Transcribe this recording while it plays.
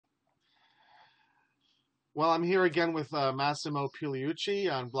Well, I'm here again with Massimo Pigliucci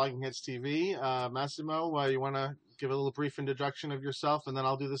on Blogging Heads TV. Massimo, you want to give a little brief introduction of yourself, and then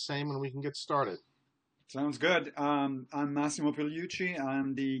I'll do the same, and we can get started. Sounds good. I'm Massimo Pigliucci.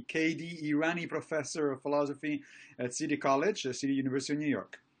 I'm the KD Irani Professor of Philosophy at City College, City University of New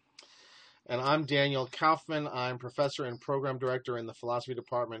York. And I'm Daniel Kaufman. I'm professor and program director in the philosophy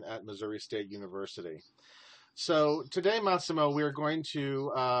department at Missouri State University. So today, Massimo, we're going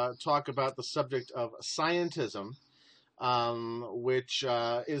to talk about the subject of scientism, which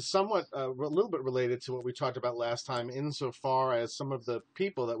is somewhat a little bit related to what we talked about last time, insofar as some of the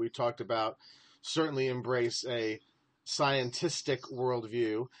people that we talked about certainly embrace a scientistic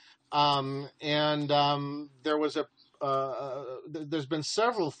worldview. There was there's been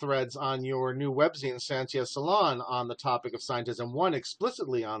several threads on your new webzine, Scientism, on the topic of scientism. One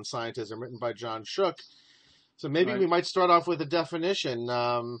explicitly on scientism, written by John Shook. So maybe Right. we might start off with a definition.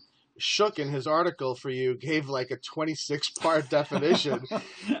 Shook in his article for you gave like a 26-part definition,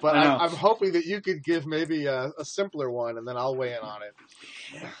 but I know. I'm hoping that you could give maybe a simpler one, and then I'll weigh in on it.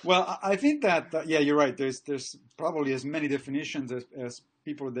 Well, I think that yeah, you're right. There's probably as many definitions as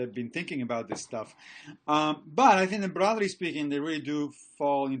people that have been thinking about this stuff, but I think that broadly speaking, they really do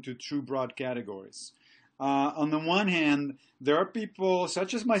fall into two broad categories. On the one hand, there are people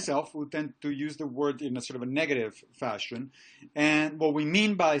such as myself who tend to use the word in a sort of a negative fashion, and what we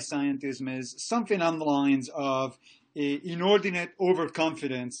mean by scientism is something on the lines of inordinate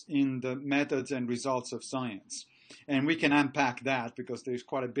overconfidence in the methods and results of science. And we can unpack that because there's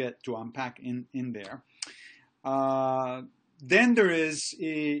quite a bit to unpack in there. Then there is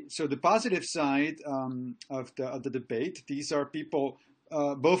so the positive side of the debate. These are people,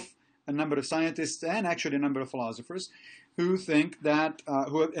 both a number of scientists and actually a number of philosophers, who think that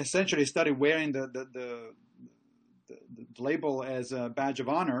who essentially started wearing the label as a badge of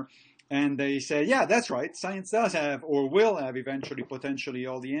honor. And they say, yeah, that's right. Science does have or will have eventually potentially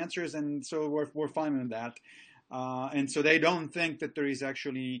all the answers. And so we're fine with that. And so they don't think that there is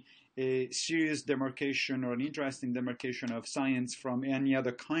actually a serious demarcation or an interesting demarcation of science from any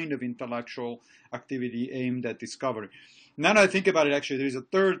other kind of intellectual activity aimed at discovery. Now that I think about it, actually, there is a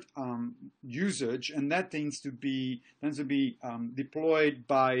third usage, and that tends to be deployed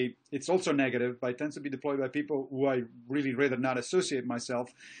by. It's also negative, but it tends to be deployed by people who I really rather not associate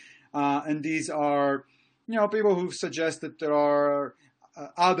myself. And these are, people who suggest that there are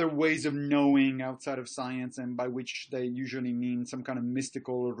other ways of knowing outside of science, and by which they usually mean some kind of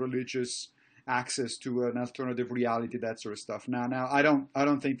mystical or religious access to an alternative reality, that sort of stuff. Now, I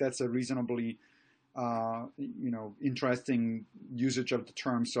don't think that's a reasonably, interesting usage of the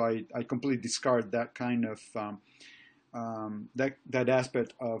term. So I completely discard that kind of that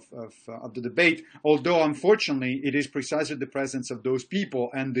aspect of the debate. Although, unfortunately, it is precisely the presence of those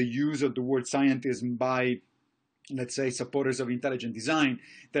people and the use of the word scientism by, let's say, supporters of intelligent design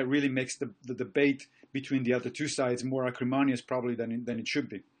that really makes the debate between the other two sides more acrimonious probably than it should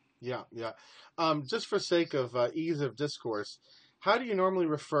be. Yeah, yeah. Just for sake of ease of discourse, how do you normally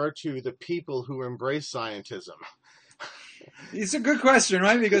refer to the people who embrace scientism? It's a good question,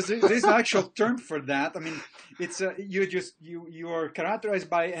 right? Because there's an actual term for that. I mean, it's you are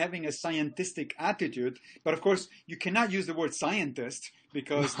characterized by having a scientific attitude, but of course you cannot use the word scientist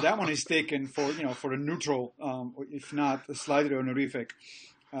because that one is taken for a neutral, if not a slightly honorific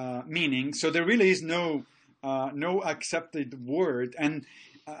meaning. So there really is no accepted word. And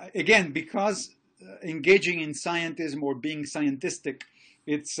again, because engaging in scientism or being scientistic,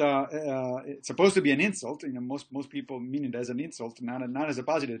 it's supposed to be an insult. Most people mean it as an insult, not as a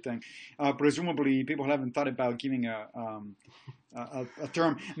positive thing. Presumably, people haven't thought about giving a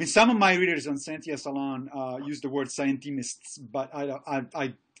term. I mean, some of my readers on Scientism use the word scientimists, but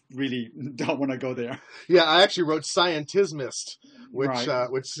I really don't want to go there. Yeah, I actually wrote scientismist, Right.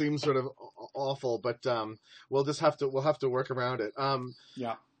 which seems sort of awful, but we'll have to work around it.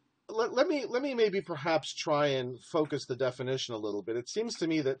 Yeah. Let me maybe perhaps try and focus the definition a little bit. It seems to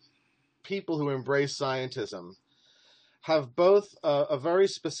me that people who embrace scientism have both a very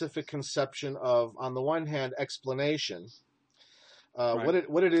specific conception of, on the one hand, explanation, Right.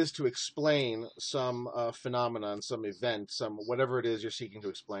 what it is to explain some phenomenon, some event, some whatever it is you're seeking to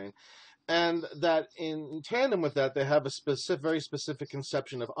explain, and that in tandem with that, they have a very specific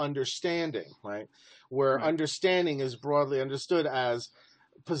conception of understanding, right? Where Right. understanding is broadly understood as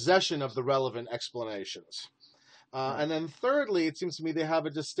possession of the relevant explanations. Right. And then thirdly, it seems to me they have a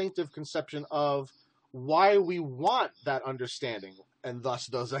distinctive conception of why we want that understanding and thus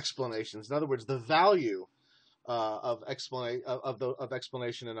those explanations. In other words, the value of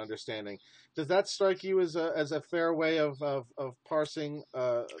explanation and understanding. Does that strike you as a fair way of parsing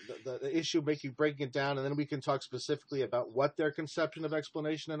the issue, breaking it down, and then we can talk specifically about what their conception of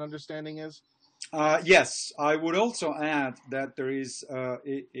explanation and understanding is? Yes, I would also add that there is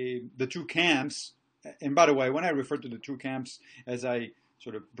the two camps. And by the way, when I refer to the two camps, as I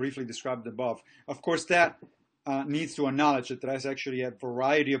sort of briefly described above, of course that needs to acknowledge that there's actually a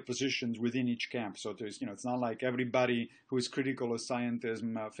variety of positions within each camp. So there's, it's not like everybody who is critical of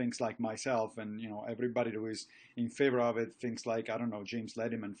scientism thinks like myself, and everybody who is in favor of it thinks like, I don't know, James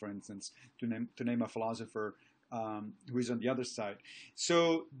Lediman, for instance, to name a philosopher who is on the other side.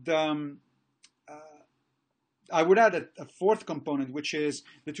 So I would add a fourth component, which is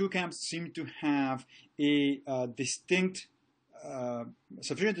the two camps seem to have a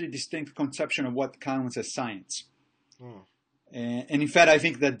sufficiently distinct conception of what counts as science. And in fact, I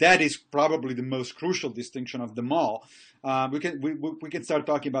think that is probably the most crucial distinction of them all. We can start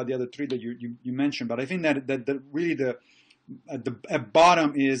talking about the other three that you mentioned, but I think that really at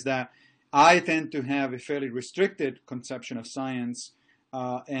bottom is that I tend to have a fairly restricted conception of science,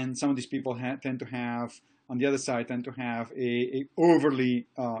 and some of these people tend to have, on the other side, a overly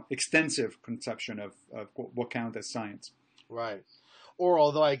extensive conception of what counts as science. Right. Or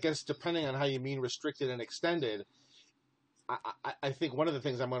although I guess depending on how you mean restricted and extended, I think one of the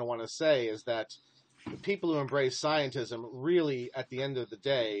things I'm going to want to say is that the people who embrace scientism really, at the end of the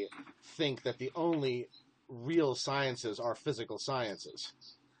day, think that the only real sciences are physical sciences.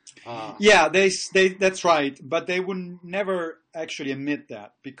 Yeah, that's right, but they would never actually admit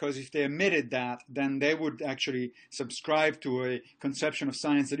that, because if they admitted that, then they would actually subscribe to a conception of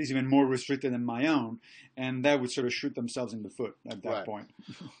science that is even more restricted than my own, and that would sort of shoot themselves in the foot at that point.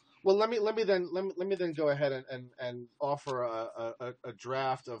 Well, let me then go ahead and offer a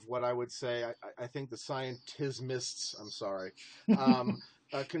draft of what I would say I think the scientismists,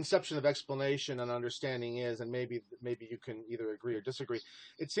 conception of explanation and understanding is, and maybe you can either agree or disagree.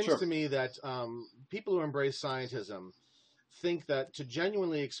 It seems to me that people who embrace scientism think that to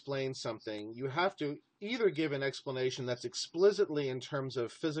genuinely explain something, you have to either give an explanation that's explicitly in terms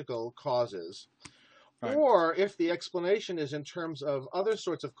of physical causes, right, or if the explanation is in terms of other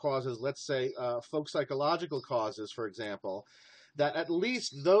sorts of causes, let's say folk psychological causes, for example, that at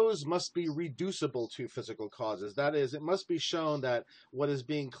least those must be reducible to physical causes. That is, it must be shown that what is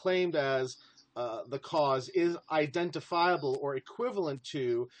being claimed as the cause is identifiable or equivalent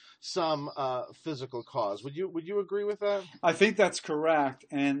to some physical cause. Would you agree with that? I think that's correct,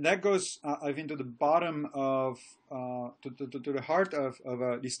 and that goes, I think, to the bottom of to the heart of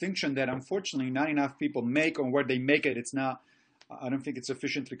a distinction that unfortunately not enough people make, or where they make it, it's not. I don't think it's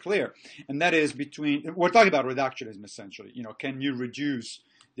sufficiently clear, and that is between. We're talking about reductionism essentially. Can you reduce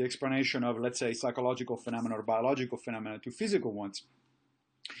the explanation of, let's say, psychological phenomena or biological phenomena to physical ones?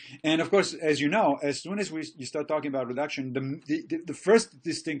 And of course, as you know, as soon as you start talking about reduction, the first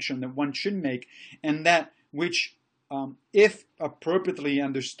distinction that one should make, and that which, if appropriately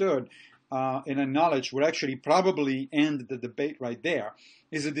understood and acknowledged, would actually probably end the debate right there,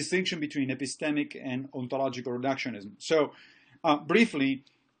 is a distinction between epistemic and ontological reductionism. So, briefly,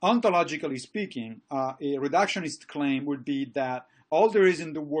 ontologically speaking, a reductionist claim would be that all there is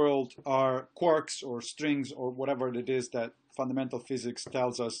in the world are quarks or strings or whatever it is that fundamental physics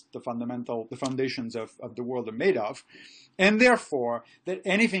tells us the foundations of the world are made of, and therefore that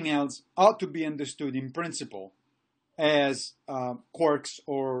anything else ought to be understood in principle as quarks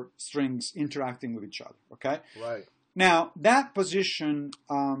or strings interacting with each other. Okay? Right. Now, that position,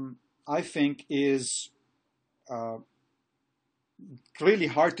 I think, is clearly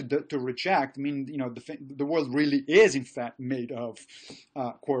hard to reject. I mean, the world really is in fact made of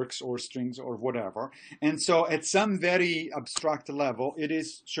quarks or strings or whatever. And so at some very abstract level, it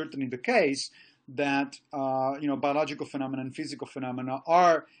is certainly the case that, biological phenomena and physical phenomena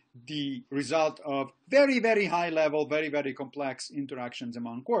are the result of very, very high level, very, very complex interactions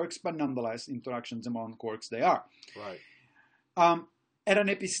among quarks, but nonetheless, interactions among quarks they are. Right. At an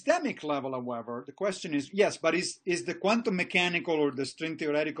epistemic level, however, the question is, yes, but is the quantum mechanical or the string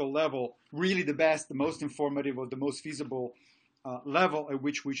theoretical level really the best, the most informative, or the most feasible level at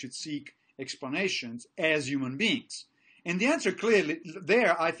which we should seek explanations as human beings? And the answer clearly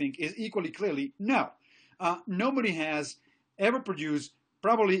there, I think, is equally clearly no. Nobody has ever produced,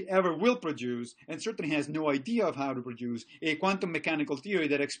 probably ever will produce, and certainly has no idea of how to produce a quantum mechanical theory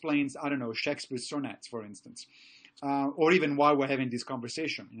that explains, I don't know, Shakespeare's sonnets, for instance. Or even why we're having this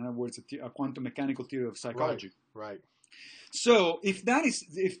conversation. In other words, a quantum mechanical theory of psychology. Right. So if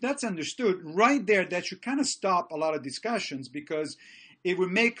that's understood, right there, that should kind of stop a lot of discussions, because it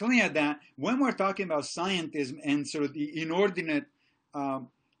would make clear that when we're talking about scientism and sort of the inordinate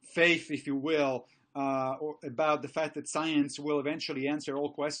faith, if you will, or about the fact that science will eventually answer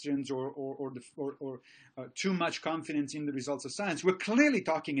all questions, or too much confidence in the results of science, we're clearly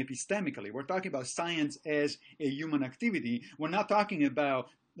talking epistemically. We're talking about science as a human activity. We're not talking about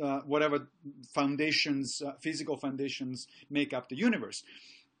whatever foundations, physical foundations, make up the universe.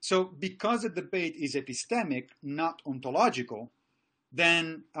 So because the debate is epistemic, not ontological,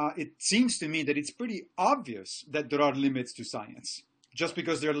 then it seems to me that it's pretty obvious that there are limits to science, just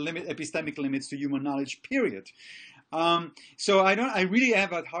because there are epistemic limits to human knowledge, period. So I really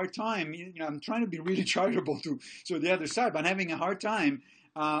have a hard time, I'm trying to be really charitable to the other side, but I'm having a hard time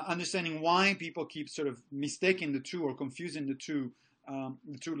understanding why people keep sort of mistaking the two or confusing the two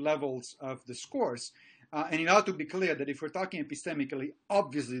levels of discourse. And it ought to be clear that if we're talking epistemically,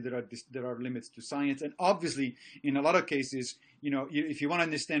 obviously there are limits to science, and obviously in a lot of cases, if you want to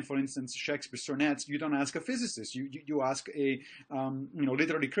understand, for instance, Shakespeare's sonnets, you don't ask a physicist, you ask a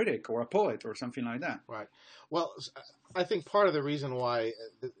literary critic or a poet or something like that. Right. Well, I think part of the reason why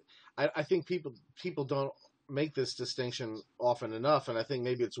I think people don't make this distinction often enough, and I think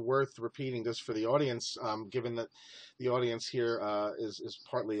maybe it's worth repeating just for the audience, given that the audience here is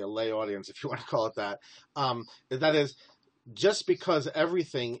partly a lay audience, if you want to call it that. That is, just because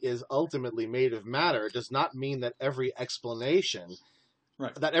everything is ultimately made of matter does not mean that every explanation,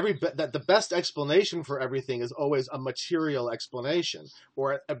 right, that the best explanation for everything is always a material explanation,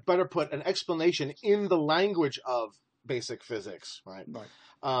 or better put, an explanation in the language of basic physics, right?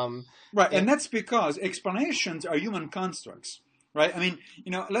 Right. And that's because explanations are human constructs, right? I mean,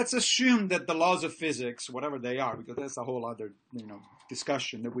 let's assume that the laws of physics, whatever they are, because that's a whole other,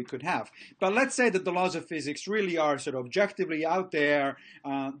 discussion that we could have. But let's say that the laws of physics really are sort of objectively out there.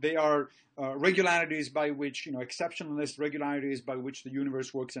 They are regularities by which, exceptionalist regularities by which the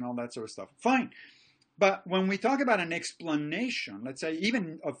universe works and all that sort of stuff. Fine. But when we talk about an explanation, let's say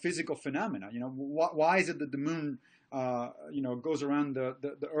even of physical phenomena, why is it that the moon goes around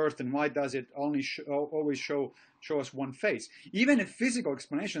the Earth, and why does it only always show us one face? Even in physical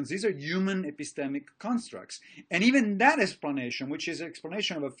explanations, these are human epistemic constructs. And even that explanation, which is an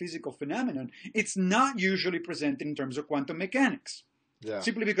explanation of a physical phenomenon, it's not usually presented in terms of quantum mechanics. Yeah.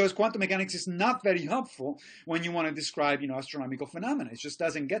 Simply because quantum mechanics is not very helpful when you want to describe, astronomical phenomena. It just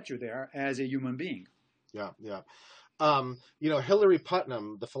doesn't get you there as a human being. Yeah, yeah. Hilary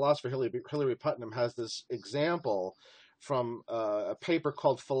Putnam, the philosopher Hilary Putnam, has this example from a paper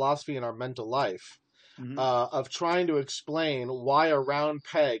called Philosophy in Our Mental Life, of trying to explain why a round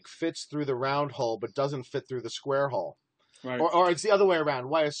peg fits through the round hole but doesn't fit through the square hole. Right. Or it's the other way around,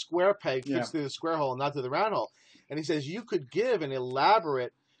 why a square peg fits through the square hole and not through the round hole. And he says you could give an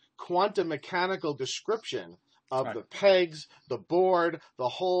elaborate quantum mechanical description of the pegs, the board, the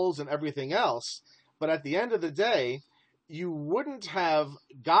holes, and everything else, but at the end of the day, you wouldn't have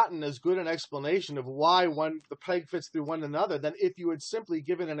gotten as good an explanation of why the peg fits through one another than if you had simply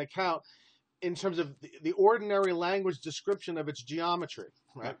given an account in terms of the ordinary language description of its geometry,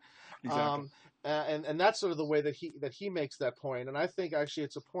 right? Exactly. And that's sort of the way that he makes that point. And I think actually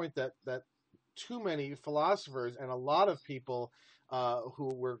it's a point that too many philosophers and a lot of people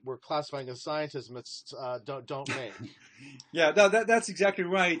who we're classifying as scientists don't make. Yeah, that's exactly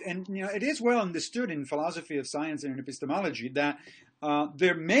right. And it is well understood in philosophy of science and in epistemology that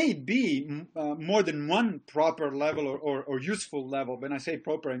there may be more than one proper level or useful level. When I say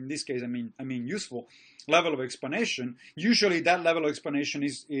proper in this case, I mean useful level of explanation. Usually that level of explanation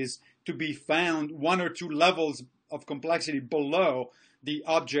is to be found one or two levels of complexity below the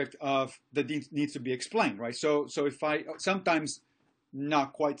object that needs to be explained, right? So if I sometimes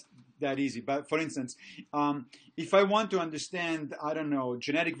not quite that easy, but for instance, if I want to understand, I don't know,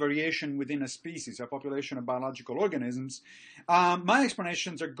 genetic variation within a species, a population of biological organisms, my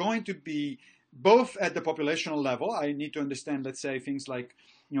explanations are going to be both at the populational level. I need to understand, let's say, things like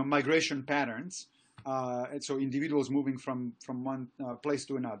migration patterns, and so individuals moving from one place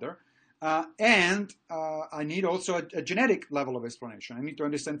to another. And I need also a genetic level of explanation. I need to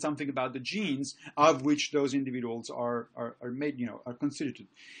understand something about the genes of which those individuals are made, are constituted.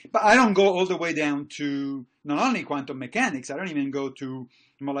 But I don't go all the way down to not only quantum mechanics. I don't even go to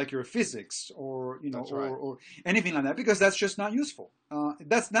molecular physics or or anything like that, because that's just not useful.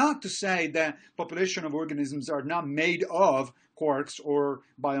 That's not to say that population of organisms are not made of quarks or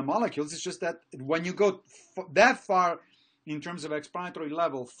biomolecules. It's just that when you go that far in terms of explanatory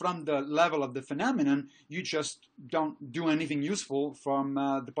level from the level of the phenomenon, you just don't do anything useful from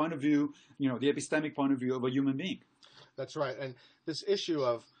the point of view, the epistemic point of view of a human being. That's right. And this issue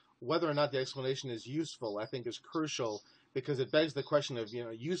of whether or not the explanation is useful, I think, is crucial because it begs the question of,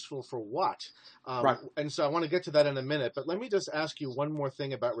 useful for what? Right. And so I want to get to that in a minute, but let me just ask you one more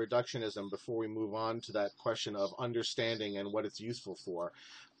thing about reductionism before we move on to that question of understanding and what it's useful for.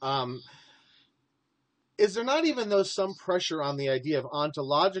 Is there not even, though, some pressure on the idea of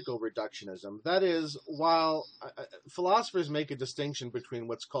ontological reductionism? That is, while philosophers make a distinction between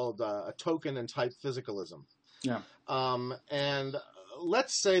what's called a token and type physicalism. Yeah. And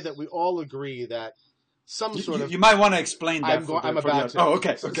let's say that we all agree that some sort of... You might want to explain that. I'm about to. Oh,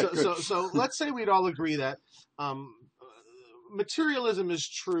 okay. So let's say we'd all agree that materialism is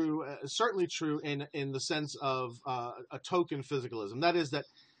true, certainly true in the sense of a token physicalism. That is that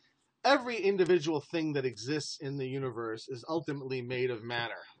every individual thing that exists in the universe is ultimately made of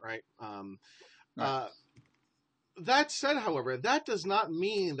matter, right? Right. That said, however, that does not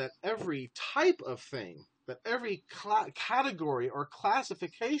mean that every type of thing, that every category or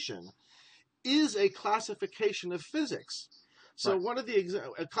classification is a classification of physics. So Right. one of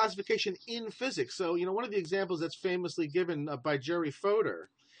the a classification in physics. So one of the examples that's famously given by Jerry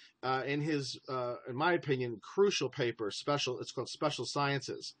Fodor in his, in my opinion, crucial paper, it's called Special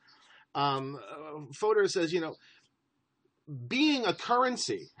Sciences. Fodor says, being a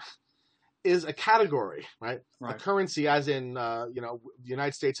currency is a category, right? Right. A currency, as in, the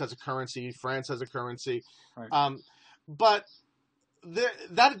United States has a currency, France has a currency, Right. but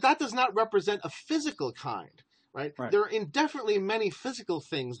that does not represent a physical kind, right? Right. There are indefinitely many physical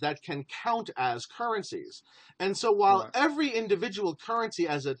things that can count as currencies, and so while Right. every individual currency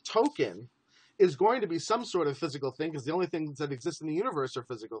as a token is going to be some sort of physical thing, because the only things that exist in the universe are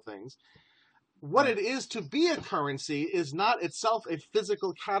physical things. What Right. it is to be a currency is not itself a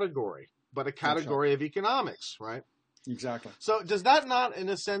physical category, but a category of economics, right? Exactly. So does that not, in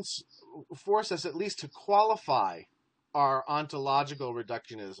a sense, force us at least to qualify our ontological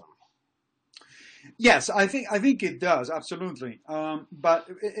reductionism? Yes, I think it does, absolutely. But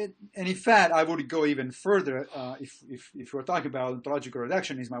and in fact, I would go even further. If we're talking about ontological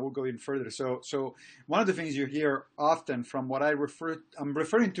reductionism, I would go even further. So one of the things you hear often from what I'm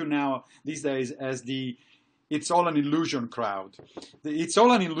referring to now these days as the "it's all an illusion" crowd. The "it's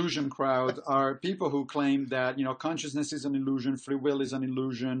all an illusion" crowd are people who claim that consciousness is an illusion, free will is an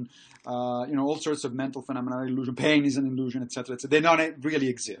illusion, all sorts of mental phenomena are illusion, pain is an illusion, etc. They don't really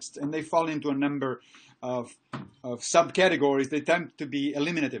exist, and they fall into a number of subcategories. They tend to be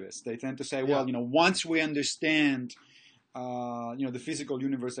eliminativists. They tend to say, well, once we understand the physical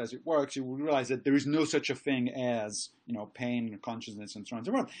universe as it works, you will realize that there is no such a thing as pain, consciousness, and so on and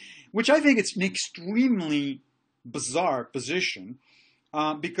so forth. Which I think it's an extremely bizarre position,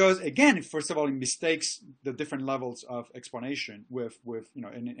 because again, first of all, it mistakes the different levels of explanation with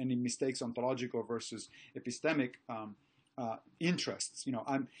and it mistakes ontological versus epistemic interests.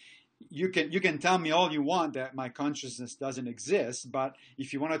 You can tell me all you want that my consciousness doesn't exist, but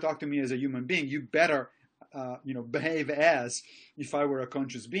if you want to talk to me as a human being, you better behave as if I were a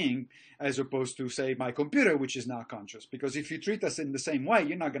conscious being, as opposed to, say, my computer, which is not conscious. Because if you treat us in the same way,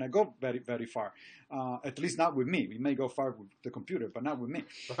 you're not going to go very, very far. At least not with me. We may go far with the computer, but not with me.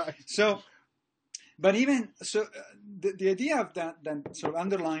 Right. So, but even so, the idea of that sort of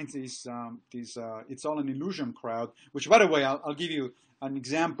underlines these "it's all an illusion" crowd. Which, by the way, I'll give you an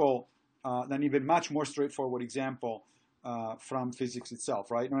example, an even much more straightforward example. From physics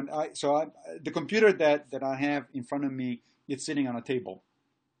itself, right? The computer that I have in front of me, it's sitting on a table,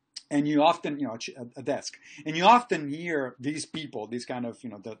 and you often, a desk, and you often hear these people, these kind of,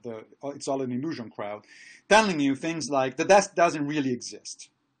 the "it's all an illusion" crowd, telling you things like the desk doesn't really exist.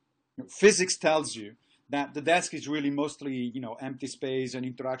 Physics tells you that the desk is really mostly, empty space and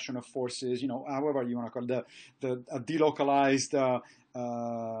interaction of forces, however you want to call it, a delocalized,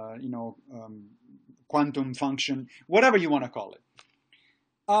 quantum function, whatever you want to call it.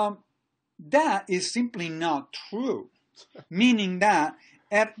 That is simply not true. Meaning that,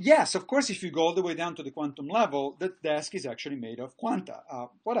 yes, of course, if you go all the way down to the quantum level, the desk is actually made of quanta,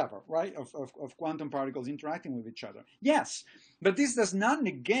 whatever, right? Of quantum particles interacting with each other. Yes, but this does not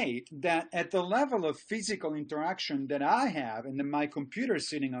negate that at the level of physical interaction that I have and that my computer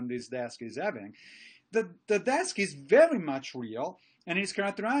sitting on this desk is having, the desk is very much real. And it's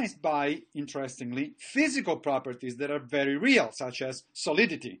characterized by, interestingly, physical properties that are very real, such as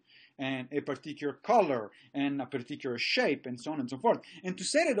solidity and a particular color and a particular shape and so on and so forth. And to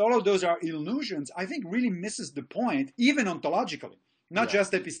say that all of those are illusions, I think really misses the point, even ontologically. Not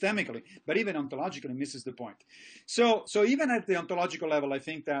just epistemically, but even ontologically misses the point. So even at the ontological level, I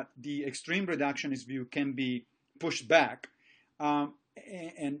think that the extreme reductionist view can be pushed back.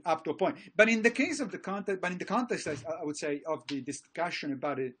 And up to a point, but in the case of the context, I would say, of the discussion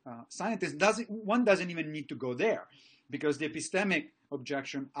about it, scientists one doesn't even need to go there, because the epistemic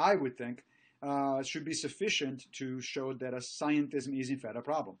objection, I would think, should be sufficient to show that a scientism is in fact a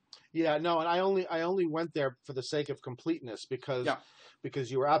problem. Yeah, no, and I only went there for the sake of completeness Yeah.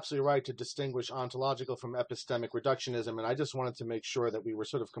 because you were absolutely right to distinguish ontological from epistemic reductionism, and I just wanted to make sure that we were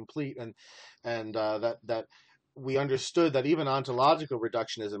sort of complete and that we understood that even ontological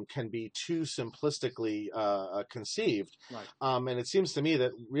reductionism can be too simplistically conceived. Right. And it seems to me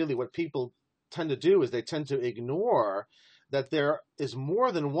that really what people tend to do is they tend to ignore that there is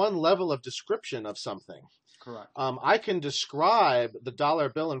more than one level of description of something. Correct. I can describe the dollar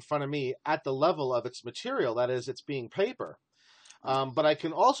bill in front of me at the level of its material, that is, its being paper. But I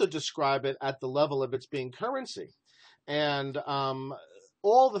can also describe it at the level of its being currency. And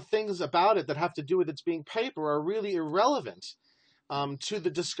all the things about it that have to do with its being paper are really irrelevant to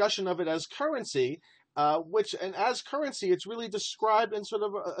the discussion of it as currency, and as currency, it's really described in sort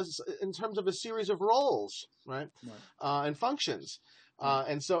of in terms of a series of roles, right? And functions.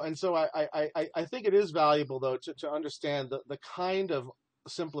 And so I think it is valuable, though, to understand the kind of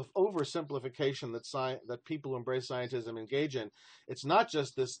oversimplification that people who embrace scientism engage in. It's not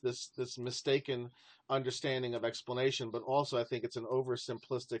just this mistaken understanding of explanation, but also I think it's an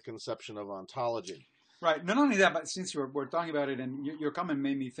oversimplistic conception of ontology. Right. Not only that, but since we're talking about it, and your comment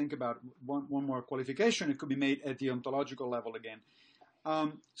made me think about one more qualification. It could be made at the ontological level again.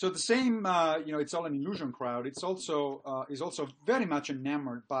 So the same, it's all an illusion crowd. It's also is also very much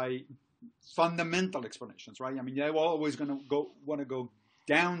enamored by fundamental explanations, right? I mean, they're always going to want to go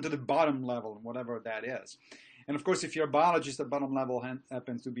down to the bottom level, whatever that is. And of course, if you're a biologist, the bottom level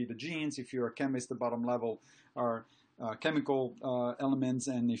happens to be the genes. If you're a chemist, the bottom level are chemical elements,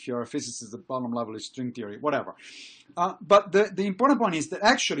 and if you're a physicist, the bottom level is string theory, whatever. But the important point is that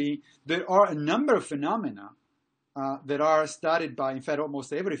actually there are a number of phenomena that are studied by, in fact,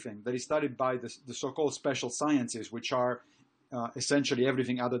 almost everything that is studied by the so-called special sciences, which are essentially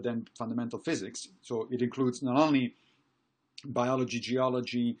everything other than fundamental physics. So it includes not only biology,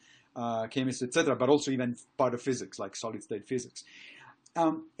 geology, chemistry, etc., but also even part of physics, like solid-state physics.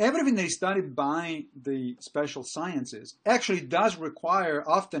 Everything that is studied by the special sciences actually does require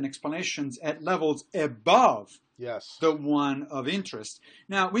often explanations at levels above the one of interest.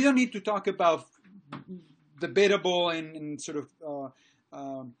 Now, we don't need to talk about debatable and sort of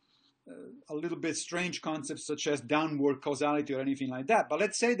a little bit strange concepts such as downward causality or anything like that. But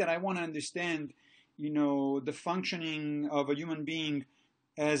let's say that I want to understand, the functioning of a human being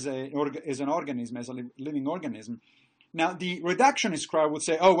as an organism, as a living organism. Now, the reductionist crowd would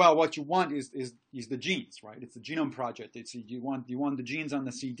say, "Oh well, what you want is the genes, right? It's the genome project. You want the genes on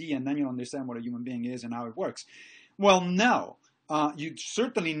the CD, and then you'll understand what a human being is and how it works." Well, no, you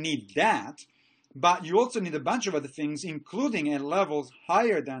certainly need that, but you also need a bunch of other things, including at levels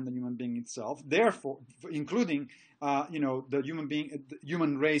higher than the human being itself. Therefore, including the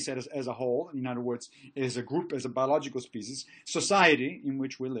human race as a whole. In other words, as a group, as a biological species, society in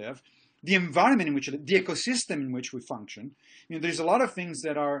which we live. The environment in which, the ecosystem in which we function. There's a lot of things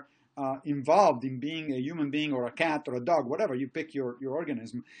that are involved in being a human being or a cat or a dog, whatever you pick your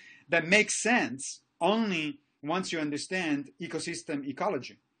organism, that makes sense only once you understand ecosystem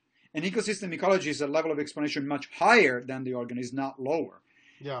ecology. And ecosystem ecology is a level of explanation much higher than the organism, not lower.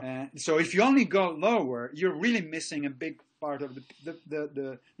 Yeah. So if you only go lower, you're really missing a big part of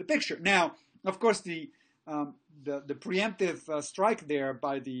the picture. Now, of course, the preemptive strike there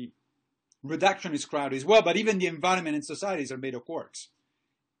by the reductionist crowd is, well, but even the environment and societies are made of quarks.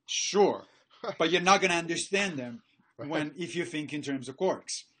 Sure, but you're not going to understand them if you think in terms of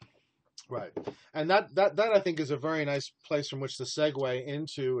quarks. Right. And that I think is a very nice place from which to segue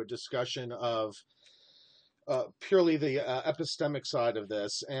into a discussion of purely the epistemic side of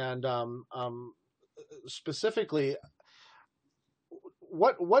this, and specifically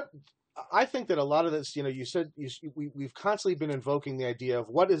what I think that a lot of this, you said we've constantly been invoking the idea of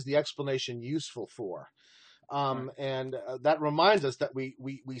what is the explanation useful for, and that reminds us that we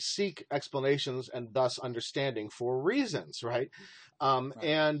seek explanations and thus understanding for reasons, right?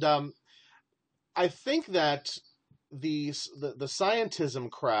 And I think that the scientism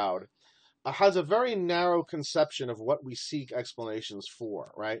crowd has a very narrow conception of what we seek explanations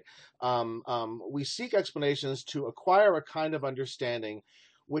for, right? We seek explanations to acquire a kind of understanding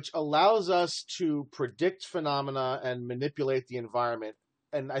which allows us to predict phenomena and manipulate the environment.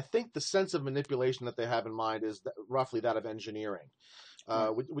 And I think the sense of manipulation that they have in mind is roughly that of engineering.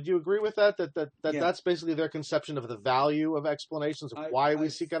 Would you agree with that? That's basically their conception of the value of explanations, of why we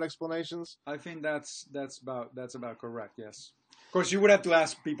seek out explanations? I think that's about correct. Yes. Of course, you would have to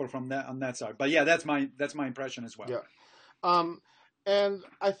ask people on that side, but yeah, that's my impression as well. Yeah. And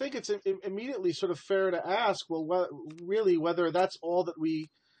I think it's immediately sort of fair to ask, well, really, whether that's all that we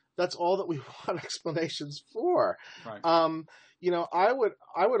want explanations for. Right. I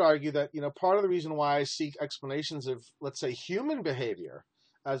would argue that part of the reason why I seek explanations of, let's say, human behavior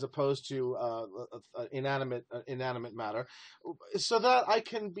as opposed to inanimate matter, is so that I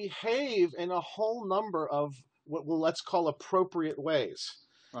can behave in a whole number of what let's call appropriate ways.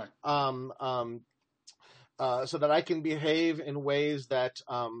 Right. So that I can behave in ways that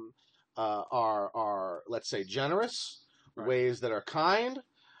are, let's say, generous, Right. ways that are kind,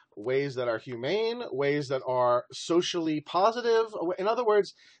 ways that are humane, ways that are socially positive. In other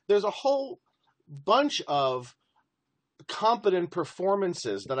words, there's a whole bunch of competent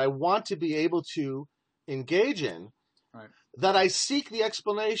performances that I want to be able to engage in, Right. that I seek the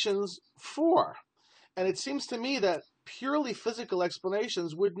explanations for. And it seems to me that purely physical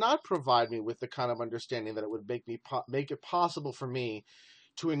explanations would not provide me with the kind of understanding that it would make it possible for me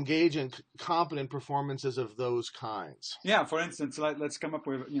to engage in competent performances of those kinds. Yeah. For instance, let's come up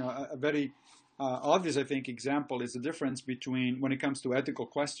with a very obvious, I think, example is the difference between, when it comes to ethical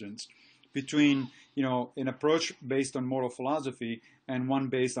questions, between an approach based on moral philosophy and one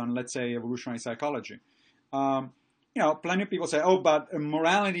based on, let's say, evolutionary psychology. Plenty of people say, "Oh, but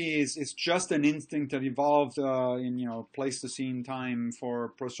morality is just an instinct that evolved in Pleistocene time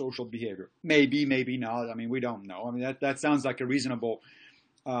for prosocial behavior." Maybe, maybe not. I mean, we don't know. I mean, that sounds like a reasonable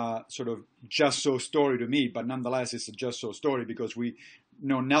sort of just so story to me, but nonetheless, it's a just so story because we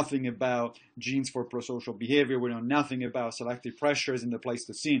know nothing about genes for prosocial behavior. We know nothing about selective pressures in the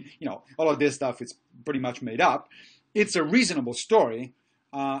Pleistocene. All of this stuff is pretty much made up. It's a reasonable story.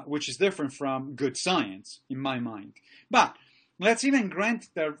 Which is different from good science in my mind. But let's even grant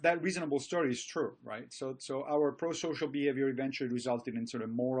that reasonable story is true, right? So our prosocial behavior eventually resulted in sort of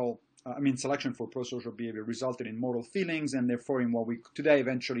moral, selection for prosocial behavior resulted in moral feelings, and therefore in what we today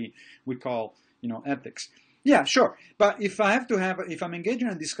eventually we call, ethics. Yeah, sure. But if I'm engaging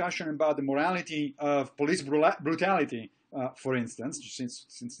in a discussion about the morality of police brutality, for instance,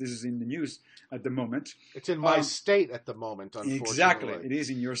 since this is in the news at the moment. It's in my state at the moment, unfortunately. Exactly. It is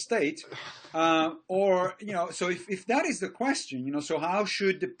in your state. So if that is the question, so how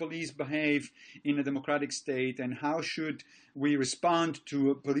should the police behave in a democratic state, and how should we respond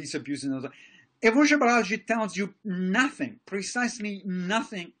to police abuse? Evolutionary biology tells you nothing, precisely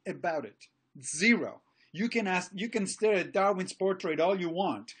nothing about it. Zero. You can stare at Darwin's portrait all you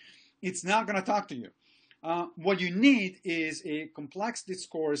want. It's not going to talk to you. What you need is a complex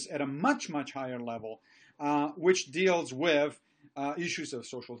discourse at a much, much higher level, which deals with issues of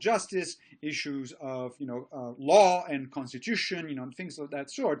social justice, issues of law and constitution, things of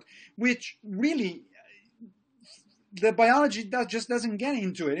that sort, which really the biology just doesn't get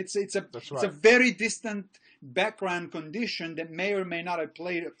into it. It's a very distant background condition that may or may not have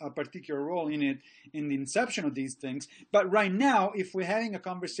played a particular role in it in the inception of these things. But right now, if we're having a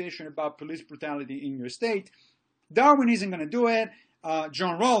conversation about police brutality in your state, Darwin isn't going to do it.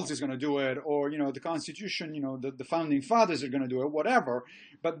 John Rawls is going to do it, or the Constitution, the founding fathers are going to do it, whatever.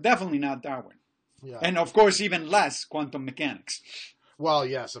 But definitely not Darwin. Yeah. And of course, even less quantum mechanics. Well,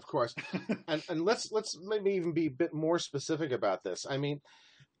 yes, of course. and let's maybe even be a bit more specific about this. I mean,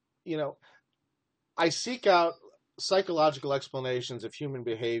 I seek out psychological explanations of human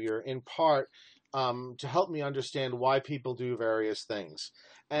behavior in part to help me understand why people do various things.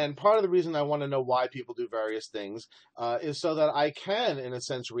 And part of the reason I want to know why people do various things is so that I can, in a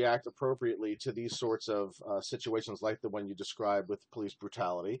sense, react appropriately to these sorts of situations like the one you described with police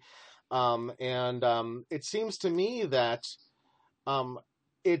brutality. It seems to me that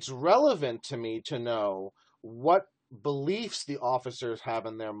it's relevant to me to know what beliefs the officers have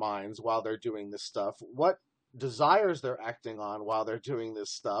in their minds while they're doing this stuff, what desires they're acting on while they're doing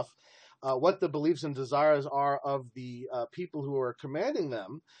this stuff, what the beliefs and desires are of the people who are commanding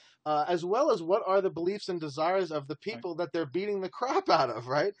them, as well as what are the beliefs and desires of the people that they're beating the crap out of,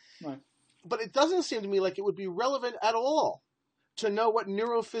 right? But it doesn't seem to me like it would be relevant at all to know what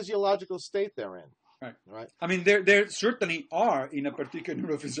neurophysiological state they're in. Right. I mean, there certainly are in a particular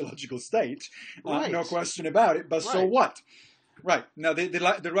neurophysiological state, no question about it. But so what? Right. Now,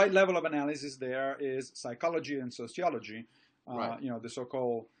 the right level of analysis there is psychology and sociology, the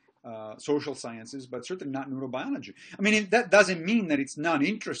so-called social sciences, but certainly not neurobiology. I mean, that doesn't mean that it's not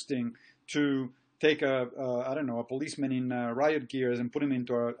interesting to take a policeman in riot gears and put him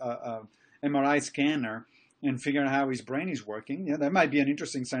into a MRI scanner and figure out how his brain is working. Yeah, that might be an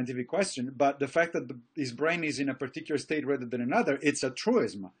interesting scientific question, but the fact that his brain is in a particular state rather than another, it's a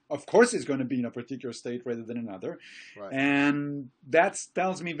truism. Of course it's going to be in a particular state rather than another. Right. And that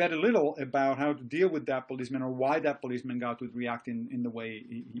tells me very little about how to deal with that policeman or why that policeman would react in the way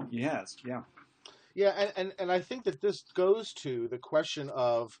he has. Yeah. Yeah, and I think that this goes to the question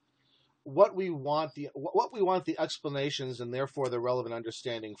of what we want the explanations and therefore the relevant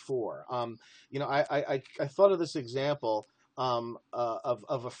understanding for. I thought of this example of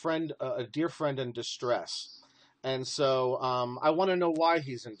a friend, a dear friend in distress, and so I want to know why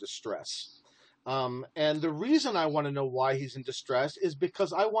he's in distress. And the reason I want to know why he's in distress is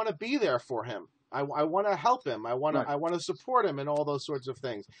because I want to be there for him. I want to help him. I want to support him and all those sorts of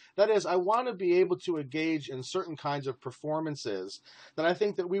things. That is, I want to be able to engage in certain kinds of performances that I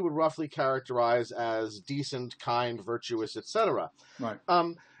think that we would roughly characterize as decent, kind, virtuous, etc. Right.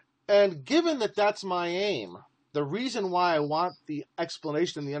 And given that that's my aim, the reason why I want the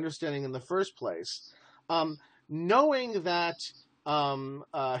explanation and the understanding in the first place, knowing that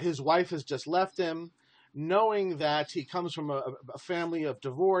his wife has just left him, knowing that he comes from a family of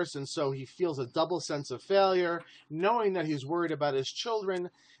divorce and so he feels a double sense of failure, knowing that he's worried about his children,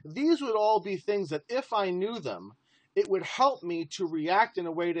 these would all be things that if I knew them, it would help me to react in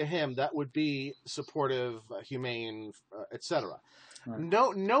a way to him that would be supportive, humane, etc.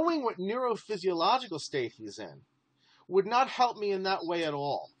 Right. Knowing what neurophysiological state he's in would not help me in that way at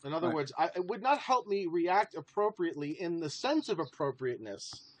all. In other words, it would not help me react appropriately in the sense of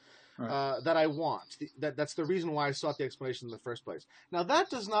appropriateness that I want. That's the reason why I sought the explanation in the first place. Now,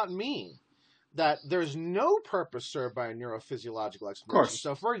 that does not mean that there's no purpose served by a neurophysiological explanation. Of course.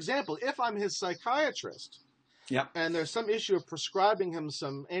 So, for example, if I'm his psychiatrist, and there's some issue of prescribing him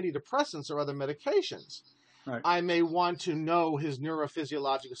some antidepressants or other medications, I may want to know his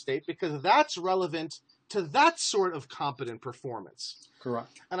neurophysiological state because that's relevant to that sort of competent performance.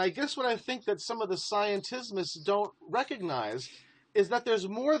 Correct. And I guess what I think that some of the scientismists don't recognize is that there's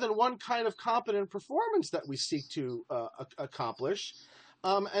more than one kind of competent performance that we seek to accomplish,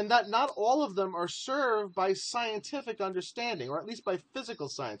 and that not all of them are served by scientific understanding, or at least by physical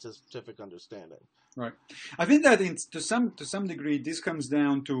scientific understanding. Right. I think that to some degree, this comes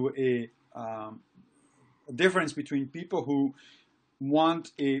down to a difference between people who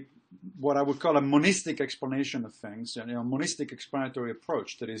want what I would call a monistic explanation of things, monistic explanatory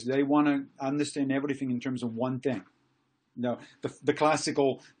approach. That is, they want to understand everything in terms of one thing. The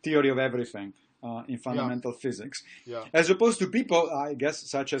classical theory of everything in fundamental physics, as opposed to people, I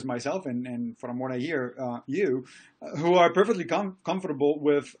guess, such as myself and from what I hear, you, who are perfectly comfortable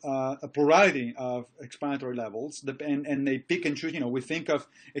with a plurality of explanatory levels, and they pick and choose. We think of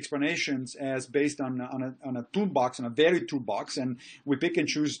explanations as based on a toolbox, on a varied toolbox, and we pick and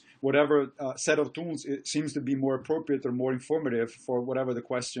choose whatever set of tools it seems to be more appropriate or more informative for whatever the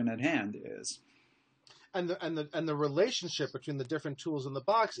question at hand is. And the relationship between the different tools in the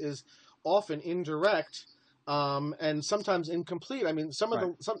box is often indirect and sometimes incomplete. I mean,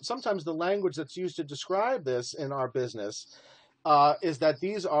 sometimes the language that's used to describe this in our business is that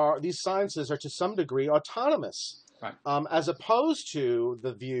these sciences are to some degree autonomous, as opposed to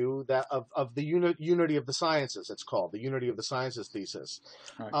the view that of the unity of the sciences. It's called the unity of the sciences thesis.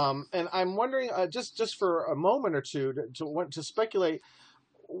 And I'm wondering, just for a moment or two, to speculate.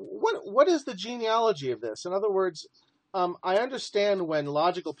 What is the genealogy of this? In other words, I understand when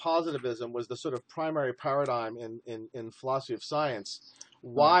logical positivism was the sort of primary paradigm in philosophy of science,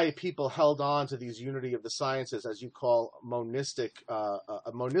 why people held on to these unity of the sciences, as you call monistic,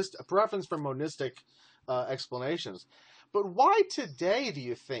 a preference for monistic explanations. But why today do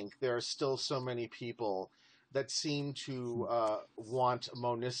you think there are still so many people that seem to want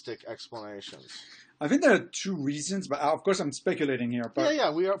monistic explanations? I think there are two reasons, but of course I'm speculating here.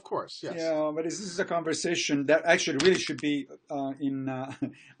 But, we are, of course, yes. Yeah, but this is a conversation that actually really should be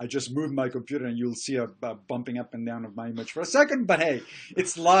I just moved my computer and you'll see a bumping up and down of my image for a second, but hey,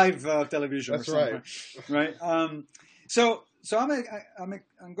 it's live television. That's right. Right? So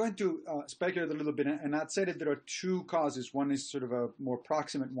I'm going to speculate a little bit, and I'd say that there are two causes. One is sort of a more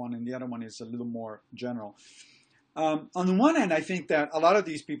proximate one, and the other one is a little more general. On the one hand, I think that a lot of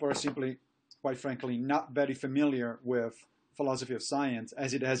these people are simply, quite frankly, not very familiar with philosophy of science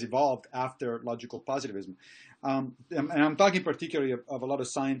as it has evolved after logical positivism. And I'm talking particularly of a lot of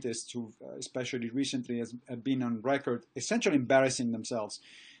scientists who, especially recently, have been on record essentially embarrassing themselves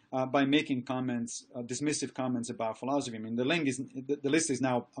by making comments, dismissive comments about philosophy. I mean, the list is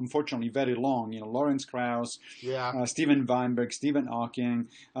now, unfortunately, very long. Lawrence Krauss, Steven Weinberg, Stephen Hawking,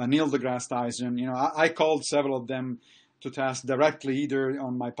 Neil deGrasse Tyson. I called several of them to task directly, either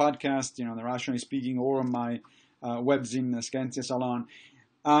on my podcast, the Rationally Speaking, or on my webzine, Scientism Salon.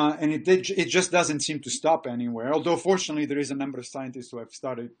 And it just doesn't seem to stop anywhere. Although, fortunately, there is a number of scientists who have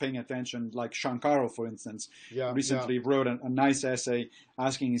started paying attention, like Shankaro, for instance, recently wrote a nice essay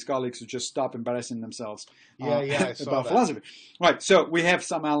asking his colleagues to just stop embarrassing themselves about philosophy. Right. So we have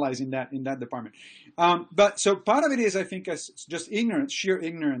some allies in that department. But so part of it is, I think, as just ignorance, sheer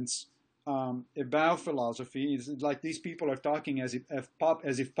ignorance about philosophy. It's like these people are talking as if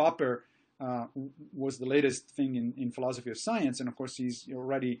Popper was the latest thing in philosophy of science, and of course he's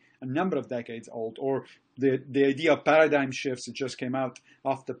already a number of decades old. Or the idea of paradigm shifts that just came out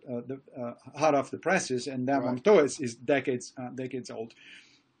off hot off the presses, and that one too is decades old.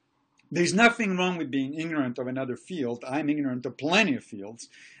 There's nothing wrong with being ignorant of another field. I'm ignorant of plenty of fields.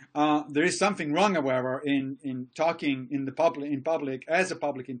 There is something wrong, however, in talking in public as a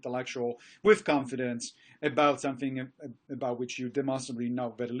public intellectual with confidence about something about which you demonstrably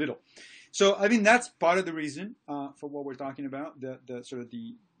know very little. So I mean that's part of the reason for what we're talking about, the sort of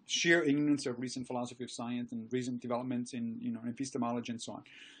the sheer ignorance of recent philosophy of science and recent developments in epistemology and so on.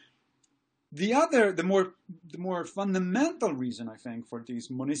 The more fundamental reason, I think, for this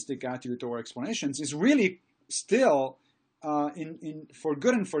monistic attitude toward explanations is really still for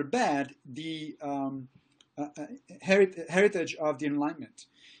good and for bad the heritage of the Enlightenment.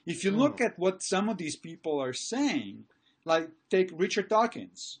 If you look at what some of these people are saying, like take Richard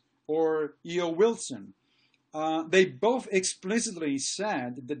Dawkins or E.O. Wilson, they both explicitly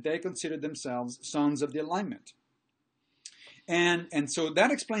said that they considered themselves sons of the Enlightenment. And so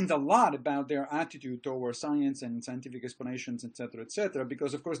that explains a lot about their attitude toward science and scientific explanations, etc.,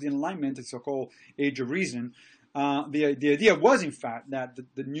 because, of course, the Enlightenment, the so-called Age of Reason, the idea was, in fact, that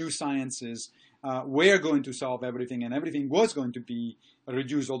the new sciences were going to solve everything, and everything was going to be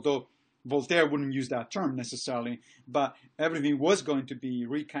reduced, although Voltaire wouldn't use that term necessarily, but everything was going to be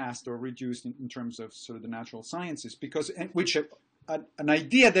recast or reduced in terms of sort of the natural sciences, which an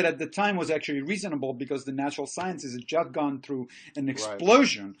idea that at the time was actually reasonable because the natural sciences had just gone through an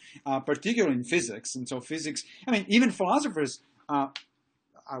explosion, particularly in physics. And so physics, I mean, even philosophers, I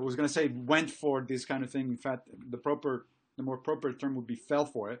was going to say, went for this kind of thing. In fact, the more proper term would be fell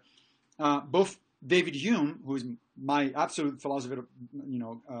for it. Both David Hume, who is my absolute philosopher,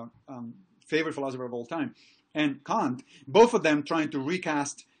 favorite philosopher of all time, and Kant, both of them trying to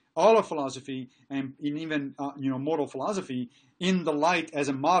recast all of philosophy and even moral philosophy in the light as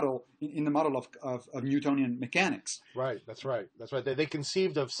a model, in the model of Newtonian mechanics. Right, that's right. They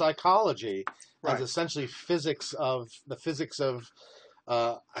conceived of psychology as essentially the physics of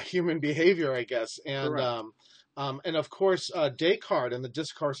human behavior, I guess, and of course Descartes in the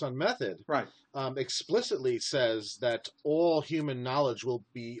Discourse on Method explicitly says that all human knowledge will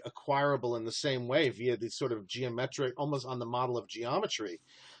be acquirable in the same way via these sort of geometric, almost on the model of geometry.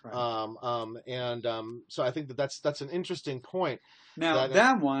 So I think that's an interesting point. Now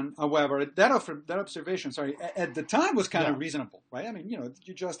that one, however, that observation, at the time was kind of reasonable, right? I mean,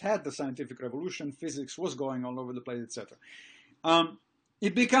 you just had the scientific revolution, physics was going all over the place, etc.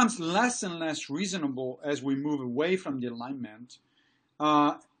 It becomes less and less reasonable as we move away from the Enlightenment.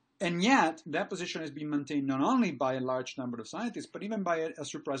 And yet, that position has been maintained not only by a large number of scientists, but even by a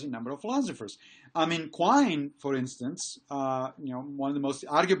surprising number of philosophers. I mean, Quine, for instance,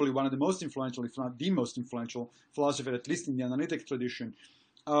 arguably one of the most influential, if not the most influential philosopher, at least in the analytic tradition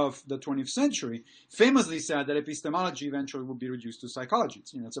of the 20th century, famously said that epistemology eventually would be reduced to psychology.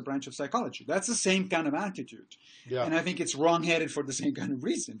 It's a branch of psychology. That's the same kind of attitude. Yeah. And I think it's wrong-headed for the same kind of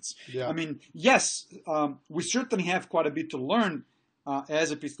reasons. Yeah. I mean, yes, we certainly have quite a bit to learn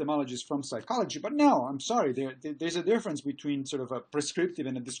as epistemologists from psychology, but no, I'm sorry, there's a difference between sort of a prescriptive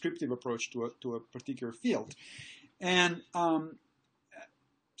and a descriptive approach to a particular field. And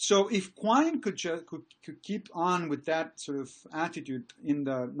so if Quine could keep on with that sort of attitude in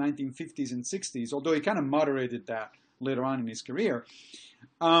the 1950s and 60s, although he kind of moderated that later on in his career,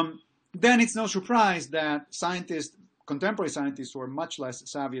 then it's no surprise that contemporary scientists who are much less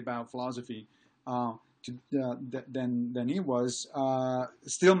savvy about philosophy than he was,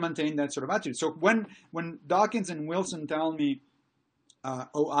 still maintain that sort of attitude. So when Dawkins and Wilson tell me, I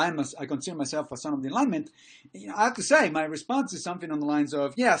consider myself a son of the Enlightenment, I have to say my response is something on the lines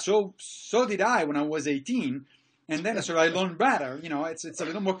of, yeah, so did I when I was 18, and then I learned better. It's a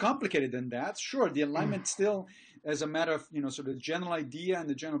little more complicated than that. Sure, the Enlightenment still, as a matter of sort of the general idea and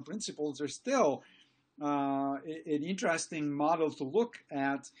the general principles, are still an interesting model to look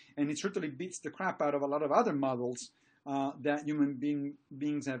at, and it certainly beats the crap out of a lot of other models that human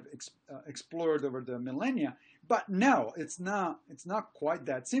beings have explored over the millennia. But no, it's not quite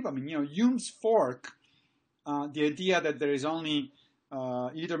that simple. I mean, Hume's fork the idea that there is only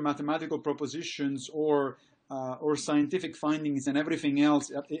either mathematical propositions or scientific findings, and everything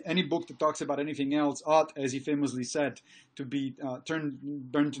else, any book that talks about anything else ought, as he famously said, to be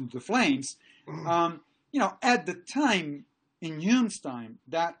burnt into flames. At the time, in Hume's time,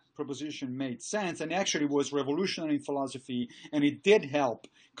 that proposition made sense and actually was revolutionary in philosophy, and it did help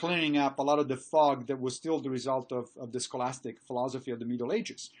clearing up a lot of the fog that was still the result of the scholastic philosophy of the Middle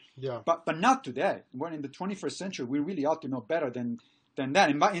Ages. Yeah. But not today. We're in the 21st century. We really ought to know better than that.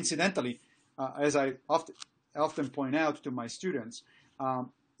 And incidentally, as I often point out to my students,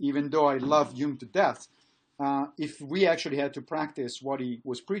 even though I love Hume to death, if we actually had to practice what he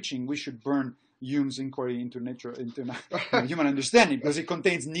was preaching, we should burn Hume's inquiry into nature, into human understanding, because it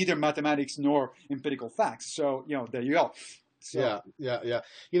contains neither mathematics nor empirical facts. So, there you go. So, Yeah.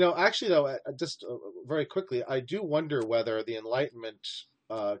 Actually, though, just very quickly, I do wonder whether the Enlightenment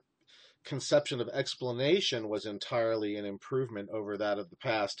conception of explanation was entirely an improvement over that of the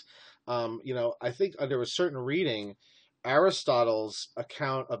past. I think under a certain reading, Aristotle's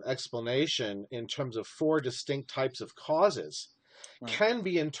account of explanation in terms of four distinct types of causes can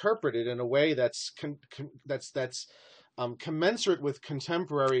be interpreted in a way that's commensurate with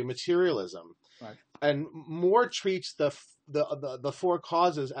contemporary materialism, and more treats the four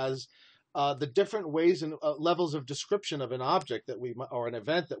causes as the different ways and levels of description of an object or an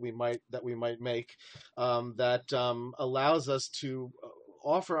event that we might make, that allows us to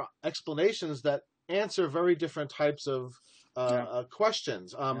offer explanations that answer very different types of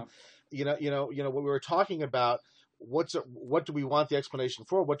questions. What we were talking about. What do we want the explanation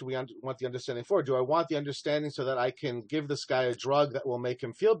for? What do we want the understanding for? Do I want the understanding so that I can give this guy a drug that will make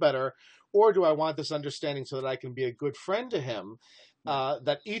him feel better? Or do I want this understanding so that I can be a good friend to him?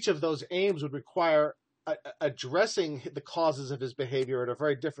 That each of those aims would require addressing the causes of his behavior at a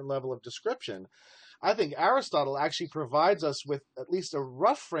very different level of description. I think Aristotle actually provides us with at least a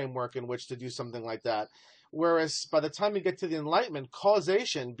rough framework in which to do something like that. Whereas by the time you get to the Enlightenment,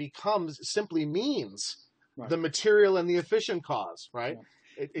 causation becomes simply means. The material and the efficient cause, right?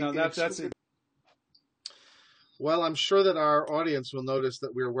 Yeah. That's it. Well, I'm sure that our audience will notice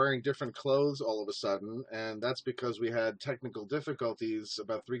that we're wearing different clothes all of a sudden, and that's because we had technical difficulties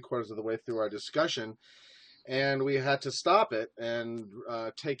about 3/4 of the way through our discussion, and we had to stop it and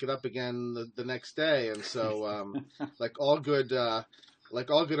take it up again the next day. And so, like all good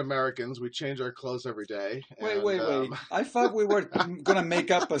Americans, we change our clothes every day. Wait. I thought we were going to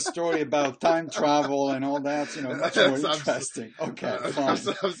make up a story about time travel and all that, much more interesting. Okay, fine. I'm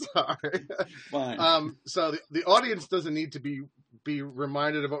sorry. Fine. So the audience doesn't need to be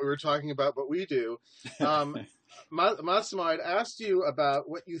reminded of what we were talking about, but we do. Massimo, I'd asked you about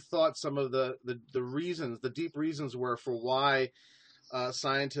what you thought some of the reasons, the deep reasons were for why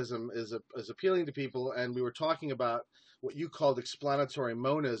scientism is appealing to people, and we were talking about what you called explanatory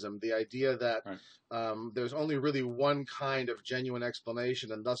monism, the idea that there's only really one kind of genuine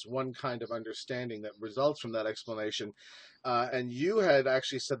explanation and thus one kind of understanding that results from that explanation. And you had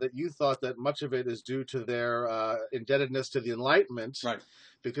actually said that you thought that much of it is due to their indebtedness to the Enlightenment. Right.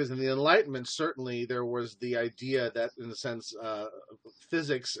 Because in the Enlightenment, certainly there was the idea that, in a sense,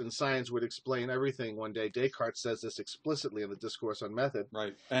 physics and science would explain everything one day. Descartes says this explicitly in the Discourse on Method.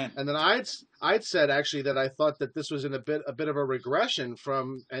 Right. And then I'd said actually that I thought that this was in a bit of a regression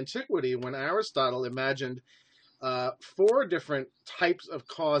from antiquity, when Aristotle imagined four different types of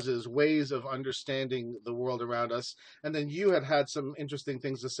causes, ways of understanding the world around us. And then you had some interesting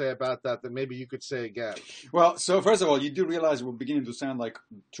things to say about that maybe you could say again. Well, so first of all, you do realize we're beginning to sound like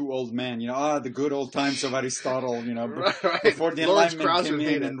two old men, the good old times of Aristotle, right. Before the Lawrence Enlightenment Krauss came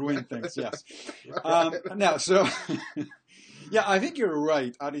in and ruined things. Yes. Now, so... Yeah, I think you're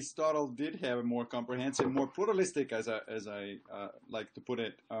right. Aristotle did have a more comprehensive, more pluralistic, as I like to put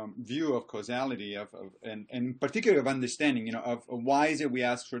it, view of causality, and particularly of understanding. Of why is it we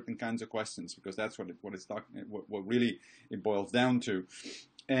ask certain kinds of questions, because that's what really it boils down to.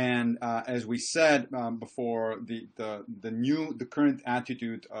 And as we said before, the current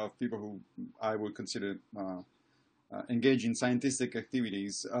attitude of people who I would consider engage in scientific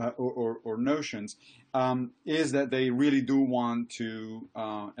activities or notions, is that they really do want to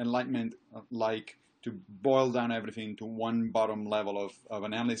enlightenment, like to boil down everything to one bottom level of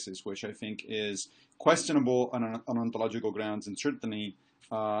analysis, which I think is questionable on ontological grounds, and certainly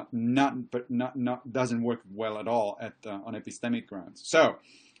not doesn't work well at all on epistemic grounds. So,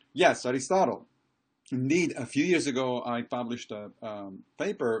 yes, Aristotle. Indeed, a few years ago, I published a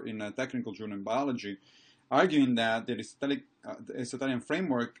paper in a technical journal in biology, arguing that the Aristotelian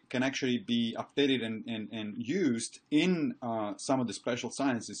framework can actually be updated and used in some of the special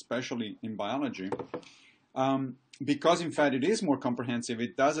sciences, especially in biology, Because in fact it is more comprehensive,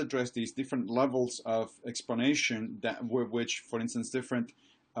 it does address these different levels of explanation that which, for instance, different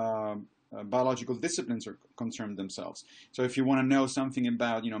biological disciplines are concerned themselves. So if you want to know something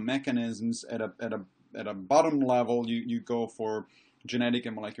about mechanisms at a bottom level, you go for genetic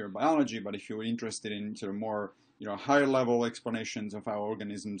and molecular biology. But if you're interested in sort of more higher level explanations of how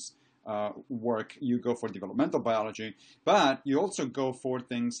organisms work, you go for developmental biology. But you also go for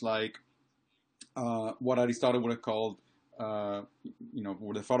things like what Aristotle would have called,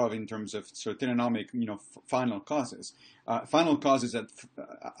 would have thought of in terms of sort of theonomic, final causes. Final causes that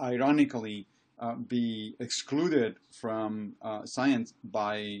ironically be excluded from science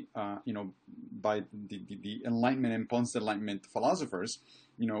by, by the Enlightenment and post-Enlightenment philosophers,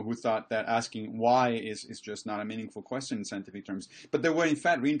 who thought that asking why is just not a meaningful question in scientific terms. But they were in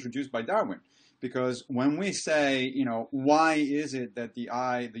fact reintroduced by Darwin. Because when we say, why is it that the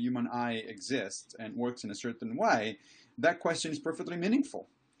human eye exists and works in a certain way, that question is perfectly meaningful.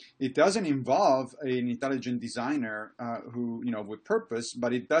 It doesn't involve an intelligent designer who, with purpose,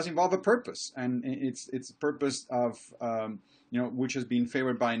 but it does involve a purpose, and it's a purpose of, which has been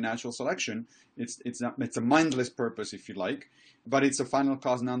favored by natural selection. It's a mindless purpose, if you like, but it's a final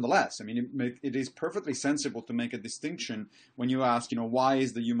cause nonetheless. I mean, it is perfectly sensible to make a distinction when you ask, why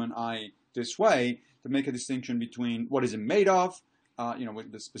is the human eye this way, to make a distinction between what is it made of,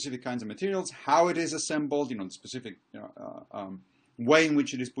 with the specific kinds of materials, how it is assembled, the specific way in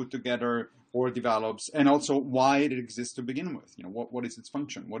which it is put together or develops, and also why it exists to begin with. What is its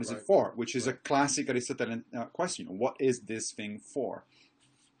function? What is it for? Which is a classic Aristotelian question. What is this thing for?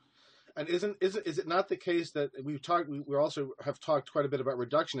 And is it not the case that we also have talked quite a bit about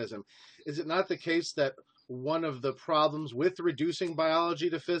reductionism? Is it not the case that one of the problems with reducing biology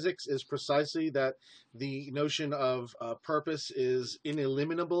to physics is precisely that the notion of purpose is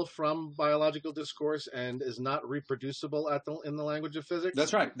ineliminable from biological discourse and is not reproducible in the language of physics?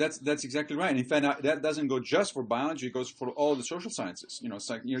 That's right. That's exactly right. In fact, that doesn't go just for biology; it goes for all the social sciences.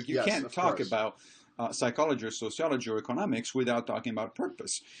 You can't talk about psychology or sociology or economics without talking about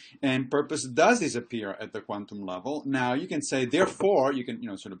purpose. And purpose does disappear at the quantum level. Now, you can say, therefore, you can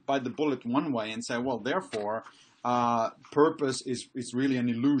sort of bite the bullet one way and say, well, therefore, purpose is really an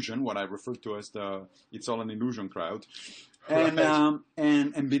illusion, what I refer to as it's all an illusion crowd. And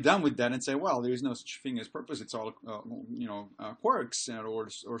and be done with that and say, well, there is no such thing as purpose. It's all quirks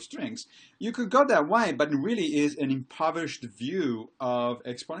or strings. You could go that way, but it really is an impoverished view of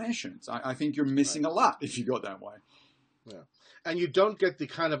explanations. I think you're missing a lot if you go that way. Yeah, and you don't get the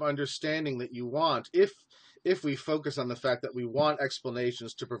kind of understanding that you want if we focus on the fact that we want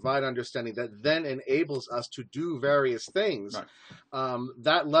explanations to provide understanding that then enables us to do various things. Right.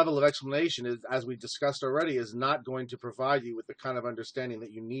 That level of explanation, is, as we discussed already, is not going to provide you with the kind of understanding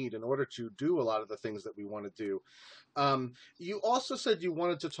that you need in order to do a lot of the things that we want to do. You also said you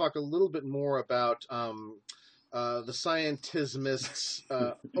wanted to talk a little bit more about the scientismists'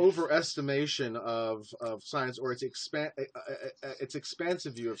 overestimation of science, or its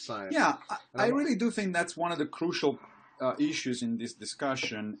expansive view of science. Yeah, I really do think that's one of the crucial issues in this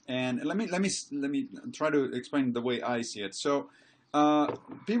discussion. And let me try to explain the way I see it. So,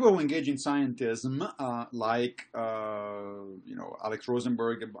 people who engage in scientism, like Alex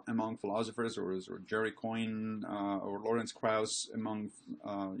Rosenberg among philosophers, or Jerry Coyne or Lawrence Krauss among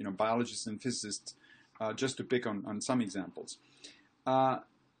biologists and physicists. Just to pick on some examples,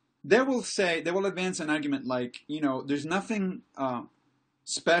 they will advance an argument like, there's nothing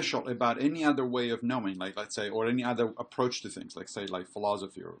special about any other way of knowing, like, let's say, or any other approach to things, like, say, like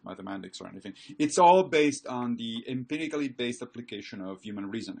philosophy or mathematics or anything. It's all based on the empirically based application of human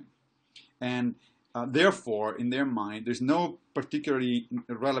reasoning. And therefore, in their mind, there's no particularly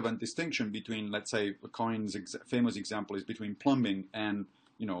relevant distinction between, let's say, Coyne's famous example is between plumbing and,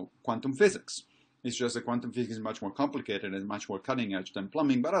 quantum physics. It's just that quantum physics is much more complicated and much more cutting edge than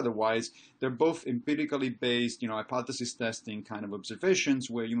plumbing, but otherwise they're both empirically based, hypothesis testing kind of observations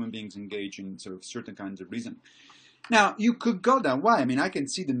where human beings engage in sort of certain kinds of reasoning. Now, you could go that way. I mean, I can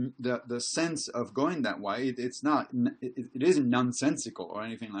see the sense of going that way. It isn't nonsensical or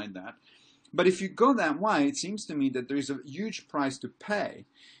anything like that. But if you go that way, it seems to me that there is a huge price to pay,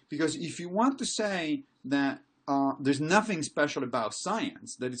 because if you want to say that there's nothing special about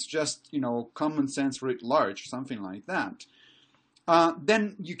science, that it's just, common sense writ large, something like that,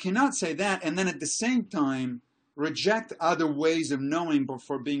 then you cannot say that and then at the same time reject other ways of knowing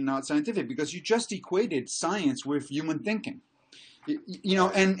for being not scientific, because you just equated science with human thinking.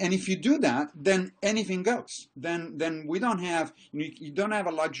 And if you do that, then anything goes. Then we don't have, you don't have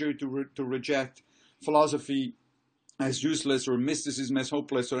a luxury to reject philosophy as useless or mysticism as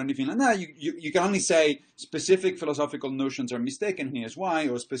hopeless or anything like that. You can only say specific philosophical notions are mistaken, here's why,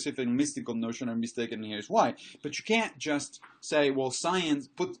 or specific mystical notions are mistaken, here's why. But you can't just say, well, science,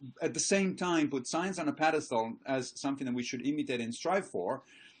 at the same time, put science on a pedestal as something that we should imitate and strive for,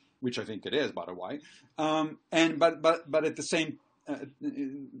 which I think it is, by the way. But at the same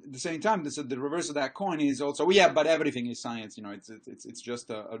time, the reverse of that coin is also, well, yeah, but everything is science. It's just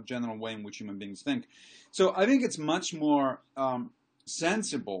a general way in which human beings think. So I think it's much more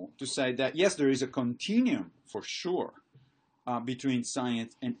sensible to say that yes, there is a continuum for sure between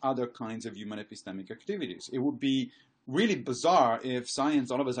science and other kinds of human epistemic activities. It would be really bizarre if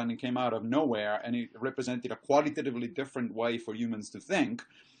science all of a sudden came out of nowhere and it represented a qualitatively different way for humans to think.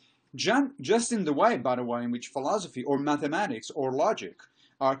 Just in the way, by the way, in which philosophy or mathematics or logic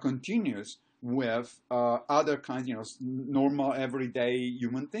are continuous with other kinds, normal, everyday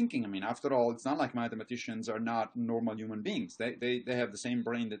human thinking. I mean, after all, it's not like mathematicians are not normal human beings. They have the same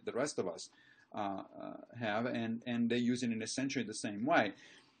brain that the rest of us have, and they use it in essentially the same way.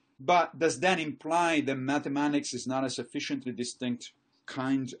 But does that imply that mathematics is not a sufficiently distinct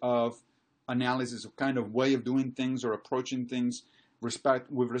kind of analysis, or kind of way of doing things or approaching things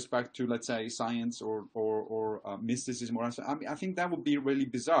with respect to, let's say, science or mysticism? I think that would be really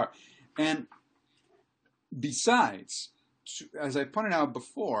bizarre. And besides, as I pointed out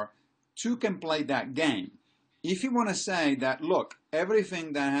before, two can play that game. If you want to say that, look,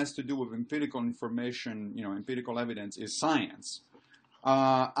 everything that has to do with empirical information, empirical evidence is science,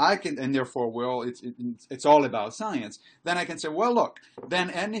 I can, and therefore, well, it's all about science. Then I can say, well, look, then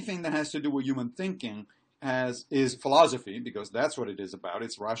anything that has to do with human thinking is philosophy, because that's what it is about.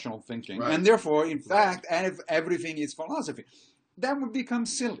 It's rational thinking. Right. And therefore, in fact, if everything is philosophy, that would become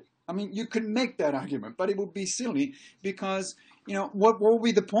silly. I mean, you could make that argument, but it would be silly because, what would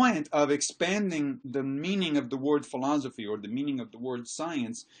be the point of expanding the meaning of the word philosophy or the meaning of the word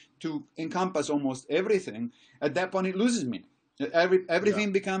science to encompass almost everything? At that point, it loses meaning.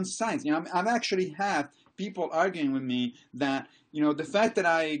 Everything becomes science. I've actually had people arguing with me that, the fact that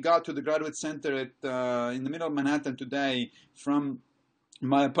I got to the Graduate Center in the middle of Manhattan today from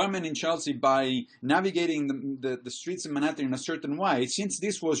my apartment in Chelsea by navigating the streets in Manhattan in a certain way, since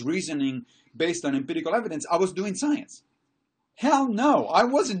this was reasoning based on empirical evidence, I was doing science. Hell no, I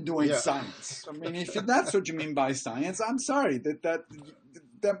wasn't doing science. I mean, if that's what you mean by science, I'm sorry,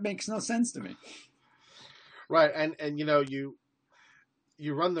 that makes no sense to me. Right, and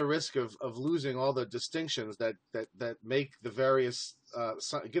you run the risk of losing all the distinctions that make the various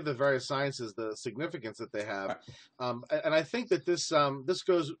give the various sciences the significance that they have, and I think that this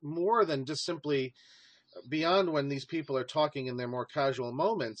goes more than just simply beyond when these people are talking in their more casual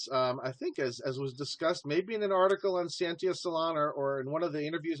moments. I think as was discussed, maybe in an article on Scientism or in one of the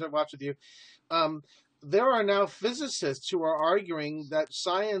interviews I've watched with you, there are now physicists who are arguing that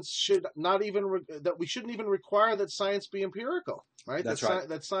science should not even that we shouldn't even require that science be empirical. Right. That's right.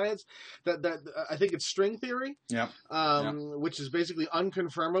 That science that I think it's string theory. Which is basically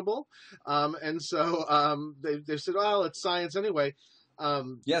unconfirmable. And so they said, well, it's science anyway.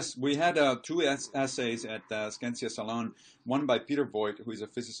 Yes, we had two essays at Scientia Salon, one by Peter Voigt, who is a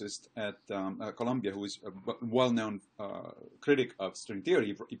physicist at Columbia, who is a well-known critic of string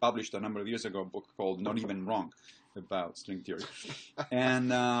theory. He published a number of years ago a book called Not Even Wrong about string theory. And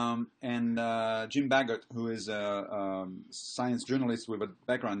Jim Baggott, who is a science journalist with a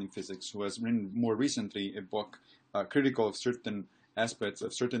background in physics, who has written more recently a book critical of certain aspects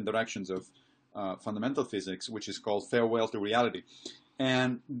of certain directions of fundamental physics, which is called Farewell to Reality.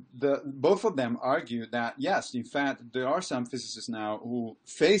 And both of them argue that, yes, in fact, there are some physicists now who,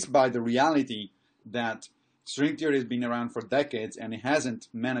 faced by the reality that string theory has been around for decades and it hasn't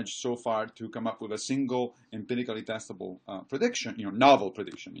managed so far to come up with a single empirically testable prediction, novel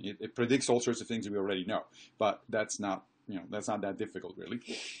prediction. It predicts all sorts of things we already know, but that's not that difficult, really.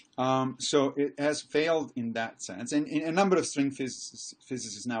 So it has failed in that sense. And a number of string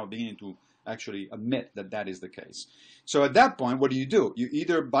physicists now are beginning to actually admit that is the case. So at that point, what do? You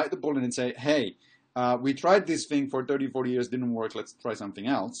either bite the bullet and say, hey, we tried this thing for 30, 40 years, didn't work, let's try something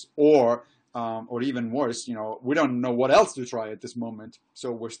else. Or even worse, we don't know what else to try at this moment,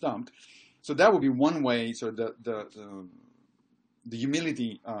 so we're stumped. So that would be one way, so the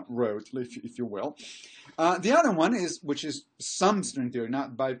humility road, if you will. The other one which is some string theory,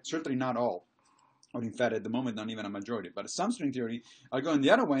 certainly not all, or in fact at the moment not even a majority, but some string theory are going the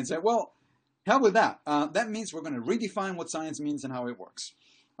other way and say, well, hell with that. That means we're going to redefine what science means and how it works.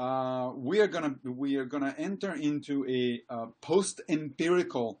 We are going to enter into a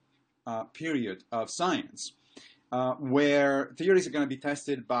post-empirical period of science where theories are going to be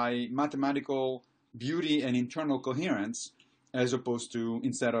tested by mathematical beauty and internal coherence, as opposed to,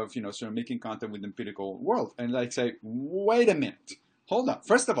 instead of, sort of making contact with the empirical world. And like say, wait a minute, hold on.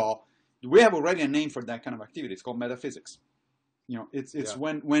 First of all, we have already a name for that kind of activity. It's called metaphysics. It's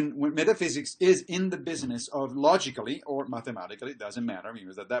when metaphysics is in the business of logically or mathematically, it doesn't matter,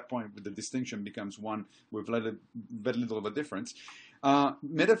 because at that point the distinction becomes one with very little of a difference.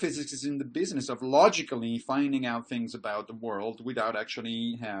 Metaphysics is in the business of logically finding out things about the world without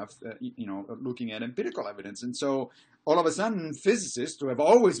actually looking at empirical evidence. And so all of a sudden, physicists, who have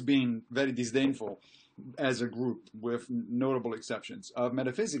always been very disdainful as a group, with notable exceptions, of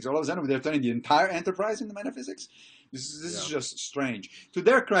metaphysics, all of a sudden they're turning the entire enterprise into metaphysics. This is just strange. To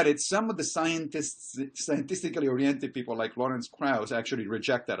their credit, some of the scientifically oriented people like Lawrence Krauss actually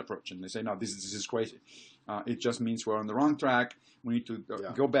reject that approach, and they say, no, this is crazy. It just means we're on the wrong track. We need to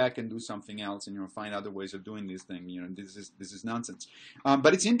go back and do something else, and find other ways of doing this thing. This is nonsense.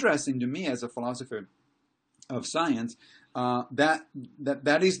 But it's interesting to me as a philosopher of science that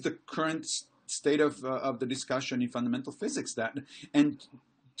is the current state of the discussion in fundamental physics. And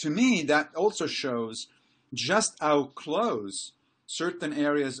to me, that also shows just how close certain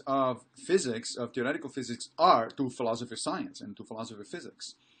areas of physics, of theoretical physics, are to philosophy of science and to philosophy of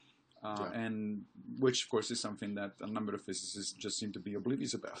physics. And which, of course, is something that a number of physicists just seem to be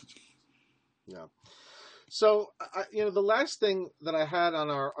oblivious about. Yeah. So, the last thing that I had on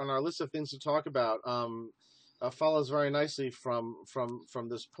our list of things to talk about follows very nicely from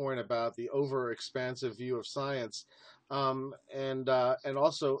this point about the over-expansive view of science, and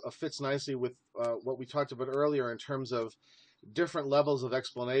also fits nicely with what we talked about earlier in terms of different levels of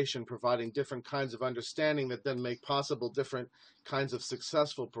explanation providing different kinds of understanding that then make possible different kinds of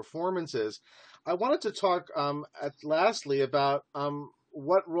successful performances. I wanted to talk lastly about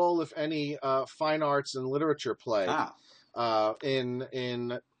what role, if any, fine arts and literature play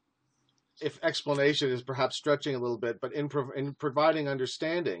in if explanation is perhaps stretching a little bit, but in providing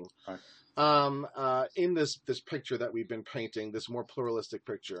understanding in this picture that we've been painting, this more pluralistic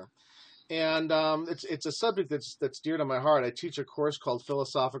picture. And it's a subject that's dear to my heart. I teach a course called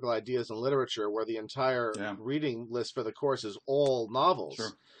Philosophical Ideas in Literature, where the entire reading list for the course is all novels.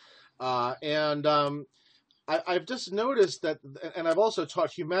 Sure. I've just noticed that, and I've also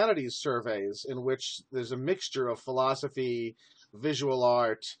taught humanities surveys in which there's a mixture of philosophy, visual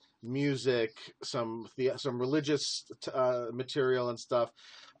art, music, some religious material and stuff,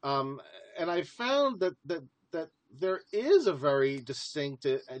 and I found that there is a very distinct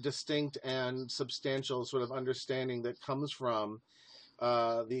and substantial sort of understanding that comes from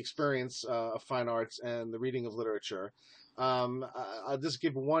the experience of fine arts and the reading of literature. I'll just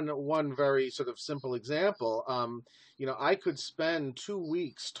give one very sort of simple example. I could spend 2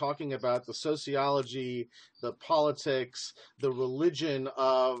 weeks talking about the sociology, the politics, the religion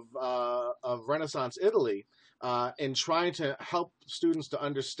of Renaissance Italy, in trying to help students to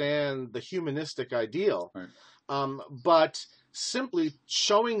understand the humanistic ideal. Right. But simply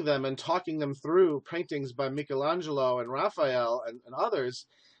showing them and talking them through paintings by Michelangelo and Raphael and others,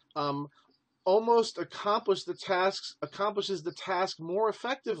 almost accomplishes the task more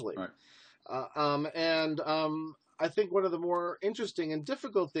effectively. Right. I think one of the more interesting and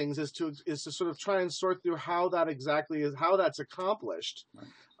difficult things is to sort of try and sort through how that's accomplished.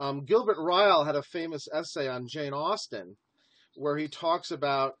 Right. Gilbert Ryle had a famous essay on Jane Austen, where he talks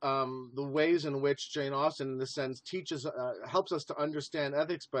about the ways in which Jane Austen, in a sense, helps us to understand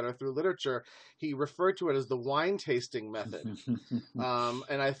ethics better through literature. He referred to it as the wine tasting method.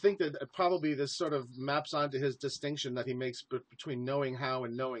 And I think that probably this sort of maps onto his distinction that he makes between knowing how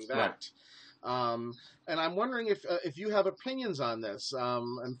and knowing that. Right. And I'm wondering if you have opinions on this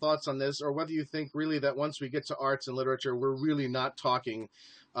and thoughts on this, or whether you think really that once we get to arts and literature, we're really not talking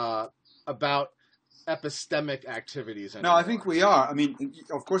about epistemic activities anymore. No, I think we are. I mean,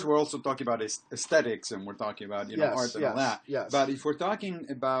 of course, we're also talking about aesthetics, and we're talking about art and all that. Yes. But if we're talking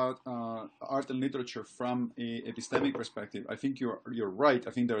about art and literature from a epistemic perspective, I think you're right.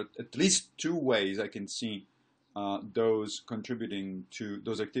 I think there are at least two ways I can see those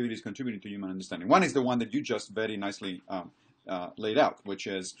activities contributing to human understanding. One is the one that you just very nicely laid out, which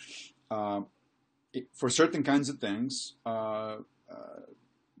is for certain kinds of things.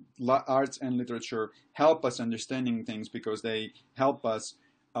 Arts and literature help us understanding things because they help us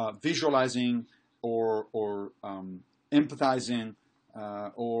visualizing or empathizing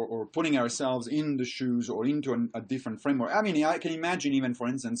or putting ourselves in the shoes or into a different framework. I mean, I can imagine even, for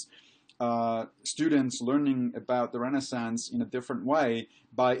instance, students learning about the Renaissance in a different way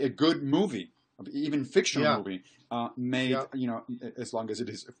by a good movie, even fictional movie, made, as long as it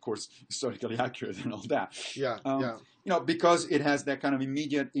is, of course, historically accurate and all that. because it has that kind of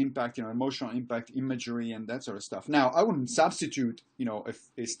immediate impact, emotional impact, imagery, and that sort of stuff. Now, I wouldn't substitute,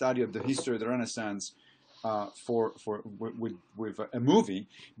 a study of the history of the Renaissance with a movie,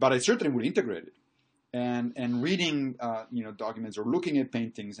 but I certainly would integrate it. And reading, documents or looking at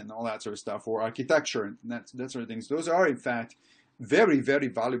paintings and all that sort of stuff, or architecture and that sort of things. Those are, in fact, very, very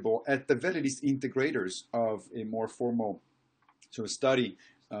valuable, at the very least, integrators of a more formal sort of study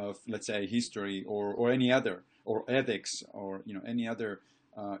of, let's say, history or any other, or ethics, or any other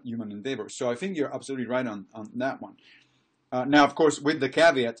human endeavor. So I think you're absolutely right on that one. Now, of course, with the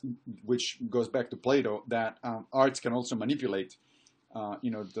caveat, which goes back to Plato, that arts can also manipulate.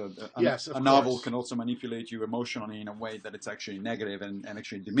 Yes, a novel can also manipulate you emotionally in a way that it's actually negative and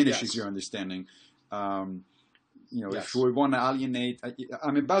actually diminishes your understanding. If we want to alienate,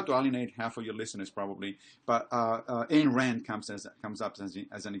 I'm about to alienate half of your listeners probably, but Ayn Rand comes up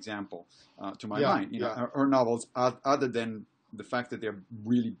as an example to my mind. Her novels, other than the fact that they're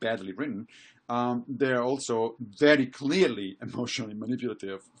really badly written, they're also very clearly emotionally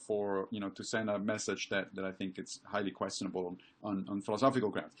manipulative for, to send a message that I think it's highly questionable on philosophical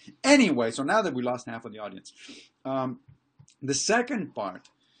grounds. Anyway, so now that we lost half of the audience, the second part,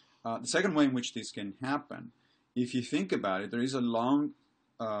 the second way in which this can happen, if you think about it, there is a long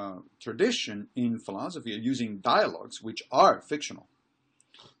tradition in philosophy of using dialogues, which are fictional,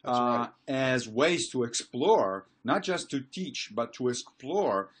 as ways to explore, not just to teach, but to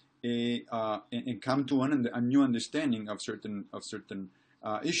explore and come to a new understanding of certain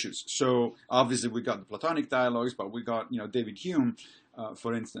issues. So obviously we got the Platonic dialogues, but we got David Hume,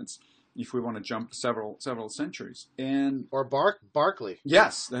 for instance, if we want to jump several centuries, or Berkeley.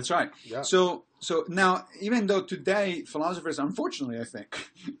 Yes, that's right. Yeah. So now, even though today philosophers, unfortunately, I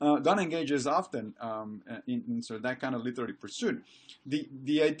think, don't engage as often in sort of that kind of literary pursuit,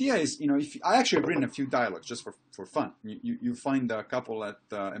 the idea is, if I actually have written a few dialogues just for fun. You find a couple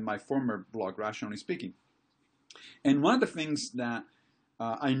in my former blog, Rationally Speaking, and one of the things that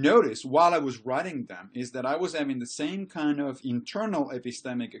I noticed while I was writing them is that I was having the same kind of internal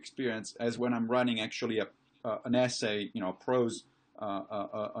epistemic experience as when I'm writing actually an essay, prose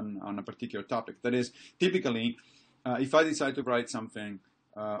on a particular topic. That is, typically, if I decide to write something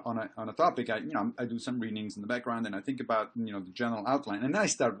on a topic, I do some readings in the background and I think about the general outline, and then I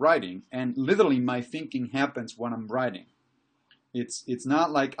start writing, and literally my thinking happens when I'm writing. It's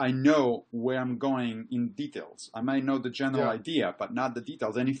not like I know where I'm going in details. I might know the general idea, but not the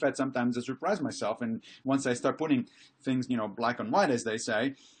details. And in fact, sometimes I surprise myself. And once I start putting things, black and white, as they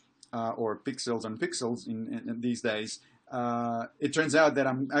say, or pixels on pixels in these days, it turns out that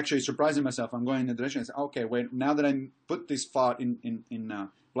I'm actually surprising myself. I'm going in the direction and say, okay, wait, now that I put this thought in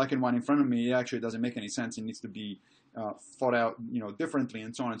black and white in front of me, it actually doesn't make any sense. It needs to be thought out, differently,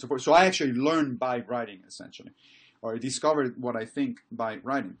 and so on and so forth. So I actually learn by writing, essentially, or I discovered what I think by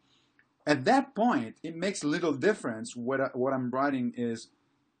writing. At that point, it makes little difference what I'm writing is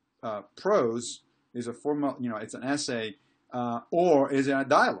prose, is a formal, it's an essay, or is it a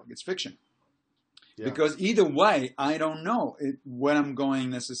dialogue? It's fiction. Yeah. Because either way, I don't know where I'm going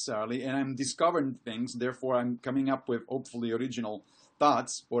necessarily, and I'm discovering things. Therefore, I'm coming up with hopefully original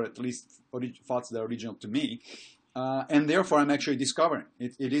thoughts, or at least thoughts that are original to me. And therefore, I'm actually discovering.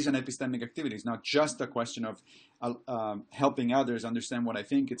 It is an epistemic activity. It's not just a question of helping others understand what I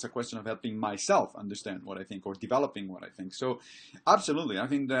think. It's a question of helping myself understand what I think, or developing what I think. So, absolutely, I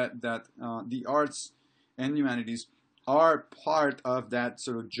think that the arts and humanities are part of that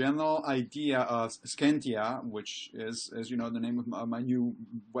sort of general idea of Scientia, which is, as you know, the name of my new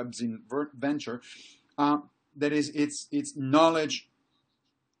webzine venture. That is, it's knowledge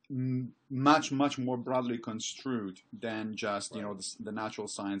much more broadly construed than just the natural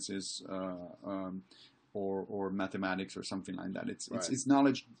sciences or mathematics or something like that. It's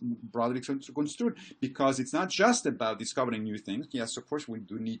knowledge broadly construed, because it's not just about discovering new things. Yes, of course we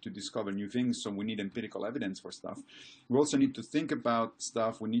do need to discover new things, so we need empirical evidence for stuff. We also need to think about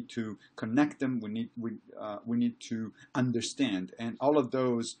stuff. We need to connect them. We need to understand, and all of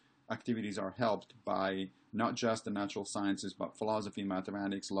those activities are helped by not just the natural sciences, but philosophy,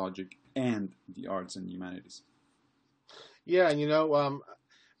 mathematics, logic, and the arts and humanities. Yeah, and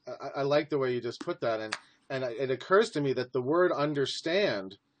I like the way you just put that, and it occurs to me that the word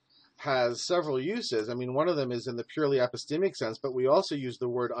understand has several uses. I mean, one of them is in the purely epistemic sense, but we also use the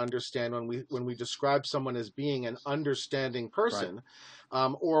word understand when we describe someone as being an understanding person.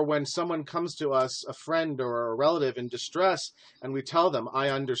 Right. Or when someone comes to us, a friend or a relative in distress, and we tell them, "I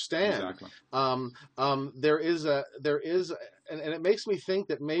understand." Exactly. There is, and it makes me think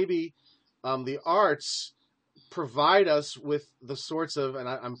that maybe the arts provide us with the sorts of, and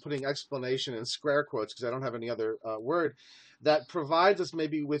I'm putting explanation in square quotes because I don't have any other word, that provides us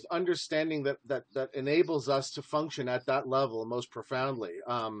maybe with understanding that enables us to function at that level most profoundly,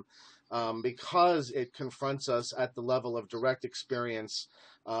 because it confronts us at the level of direct experience.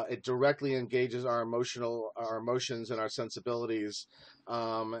 It directly engages our emotions and our sensibilities,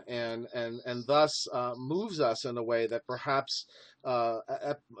 and thus moves us in a way that perhaps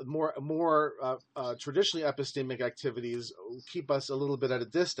more traditionally epistemic activities keep us a little bit at a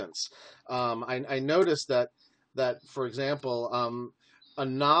distance. I noticed that, for example, a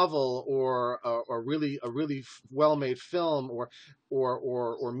novel or a really well-made film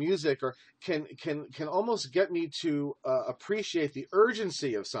or music can almost get me to appreciate the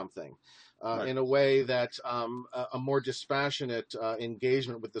urgency of something. Right. In a way that a more dispassionate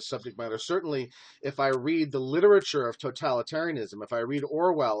engagement with the subject matter. Certainly, if I read the literature of totalitarianism, if I read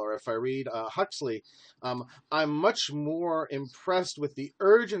Orwell or if I read Huxley, I'm much more impressed with the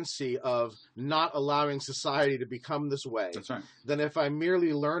urgency of not allowing society to become this way. That's right. Than if I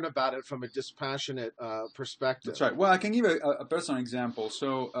merely learn about it from a dispassionate perspective. That's right. Well, I can give a personal example.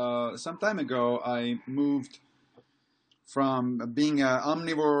 So some time ago, I moved from being an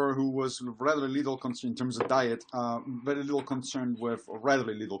omnivore who was rather little concerned in terms of diet, very little concerned with, or rather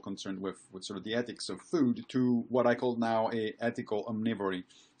little concerned with sort of the ethics of food, to what I call now a ethical omnivory.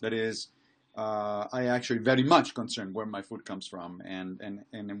 That is, I actually very much concerned where my food comes from, and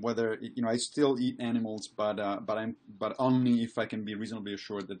whether, you know, I still eat animals, but only if I can be reasonably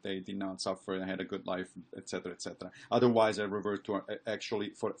assured that they did not suffer and had a good life, etc., etc. Otherwise, I revert to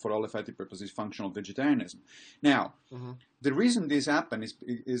actually, for all effective purposes, functional vegetarianism. Now, the reason this happened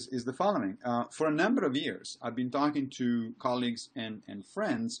is the following: for a number of years, I've been talking to colleagues and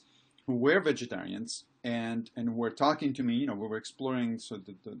friends who were vegetarians. And were talking to me, you know, we were exploring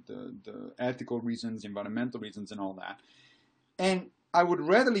the ethical reasons, environmental reasons, and all that. And I would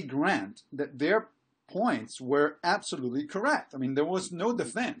readily grant that their points were absolutely correct. I mean, there was no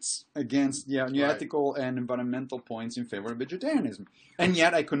defense against the ethical and environmental points in favor of vegetarianism. And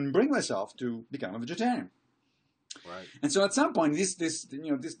yet I couldn't bring myself to become a vegetarian. Right. And so at some point, this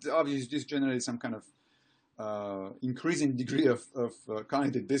obviously generated some kind of increasing degree of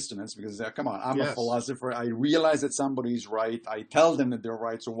cognitive dissonance, because come on, I'm a philosopher. I realize that somebody is right. I tell them that they're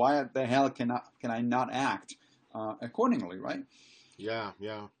right. So why the hell can I not act accordingly, right? Yeah,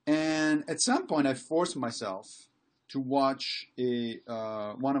 yeah. And at some point, I forced myself to watch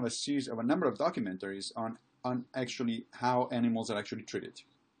one of a number of documentaries on actually how animals are actually treated.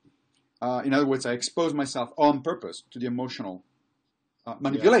 In other words, I exposed myself on purpose to the emotional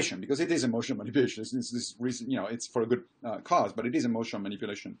manipulation, because it is emotional manipulation. It's this reason, you know, it's for a good cause, but it is emotional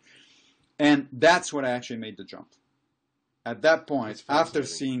manipulation. And that's what I actually made the jump. At that point, after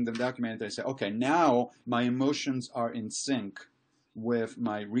seeing the documentary, I said, okay, now my emotions are in sync with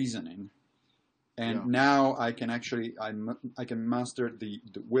my reasoning. And now I can actually, I can master the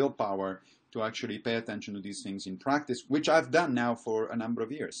willpower to actually pay attention to these things in practice, which I've done now for a number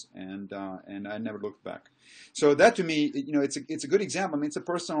of years, and I never looked back. So that, to me, you know, it's a good example. I mean, it's a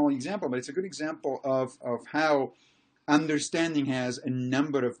personal example, but it's a good example of how understanding has a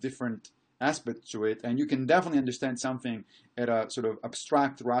number of different aspects to it, and you can definitely understand something at a sort of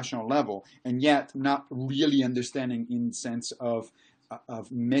abstract, rational level, and yet not really understanding in the sense of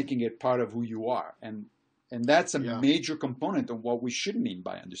making it part of who you are, and that's a major component of what we should mean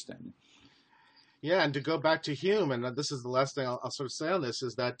by understanding. Yeah, and to go back to Hume, and this is the last thing I'll sort of say on this,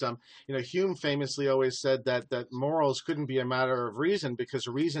 is that you know, Hume famously always said that morals couldn't be a matter of reason, because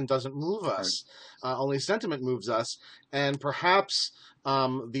reason doesn't move us, only sentiment moves us, and perhaps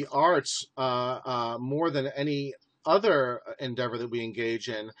the arts, more than any other endeavor that we engage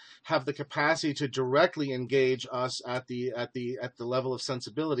in, have the capacity to directly engage us at the level of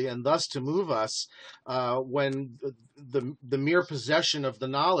sensibility, and thus to move us when the mere possession of the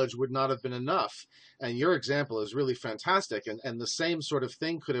knowledge would not have been enough. And your example is really fantastic, and the same sort of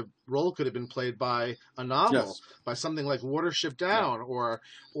thing could have been played by a novel, by something like Watership Down, or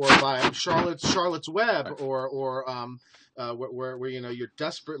by Charlotte's Web, or where you know, you're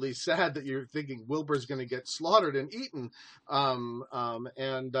desperately sad that you're thinking Wilbur's going to get slaughtered and eaten,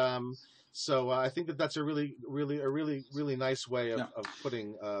 so I think that's a really nice way of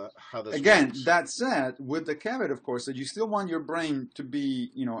putting how this works. That said, with the caveat, of course, that you still want your brain to be,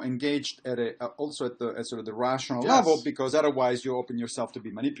 you know, engaged at also at sort of the rational level, because otherwise you open yourself to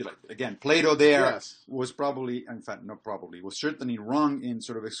be manipulated. Again, Plato was probably, in fact, not probably, was certainly wrong in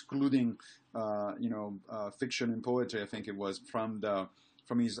sort of excluding, fiction and poetry. I think it was from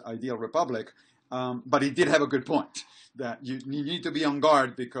his ideal republic. But he did have a good point that you need to be on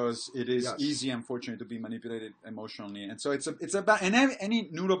guard because it is Yes. easy, unfortunately, to be manipulated emotionally. And so it's about, and any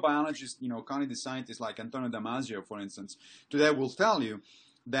neurobiologist, cognitive scientist like Antonio Damasio, for instance, today will tell you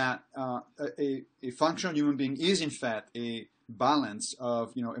that a functional human being is in fact a balance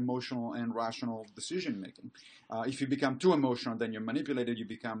of emotional and rational decision making. If you become too emotional, then you're manipulated, you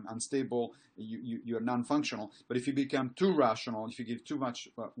become unstable, you're non-functional. But if you become too rational, if you give too much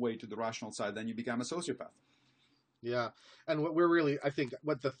weight to the rational side, then you become a sociopath. Yeah. And I think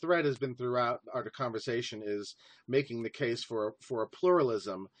what the thread has been throughout our conversation is making the case for a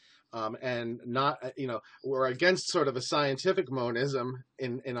pluralism, and not, we're against sort of a scientific monism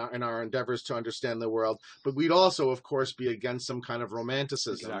in our endeavors to understand the world, but we'd also, of course, be against some kind of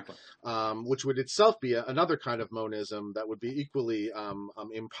romanticism, Exactly. which would itself be another kind of monism that would be equally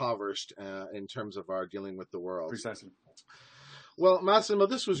impoverished in terms of our dealing with the world. Precisely. Well, Massimo,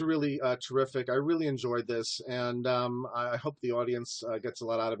 this was really terrific. I really enjoyed this, and I hope the audience gets a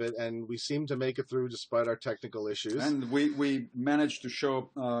lot out of it. And we seem to make it through despite our technical issues. And we managed to show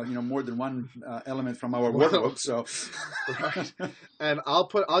more than one element from our workbook. So, right. And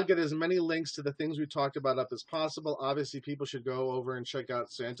I'll get as many links to the things we talked about up as possible. Obviously, people should go over and check out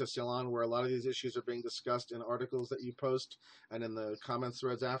Scientism, where a lot of these issues are being discussed in articles that you post and in the comments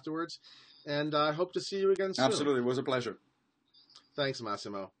threads afterwards. And I hope to see you again soon. Absolutely, it was a pleasure. Thanks,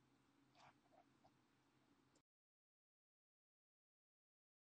 Massimo.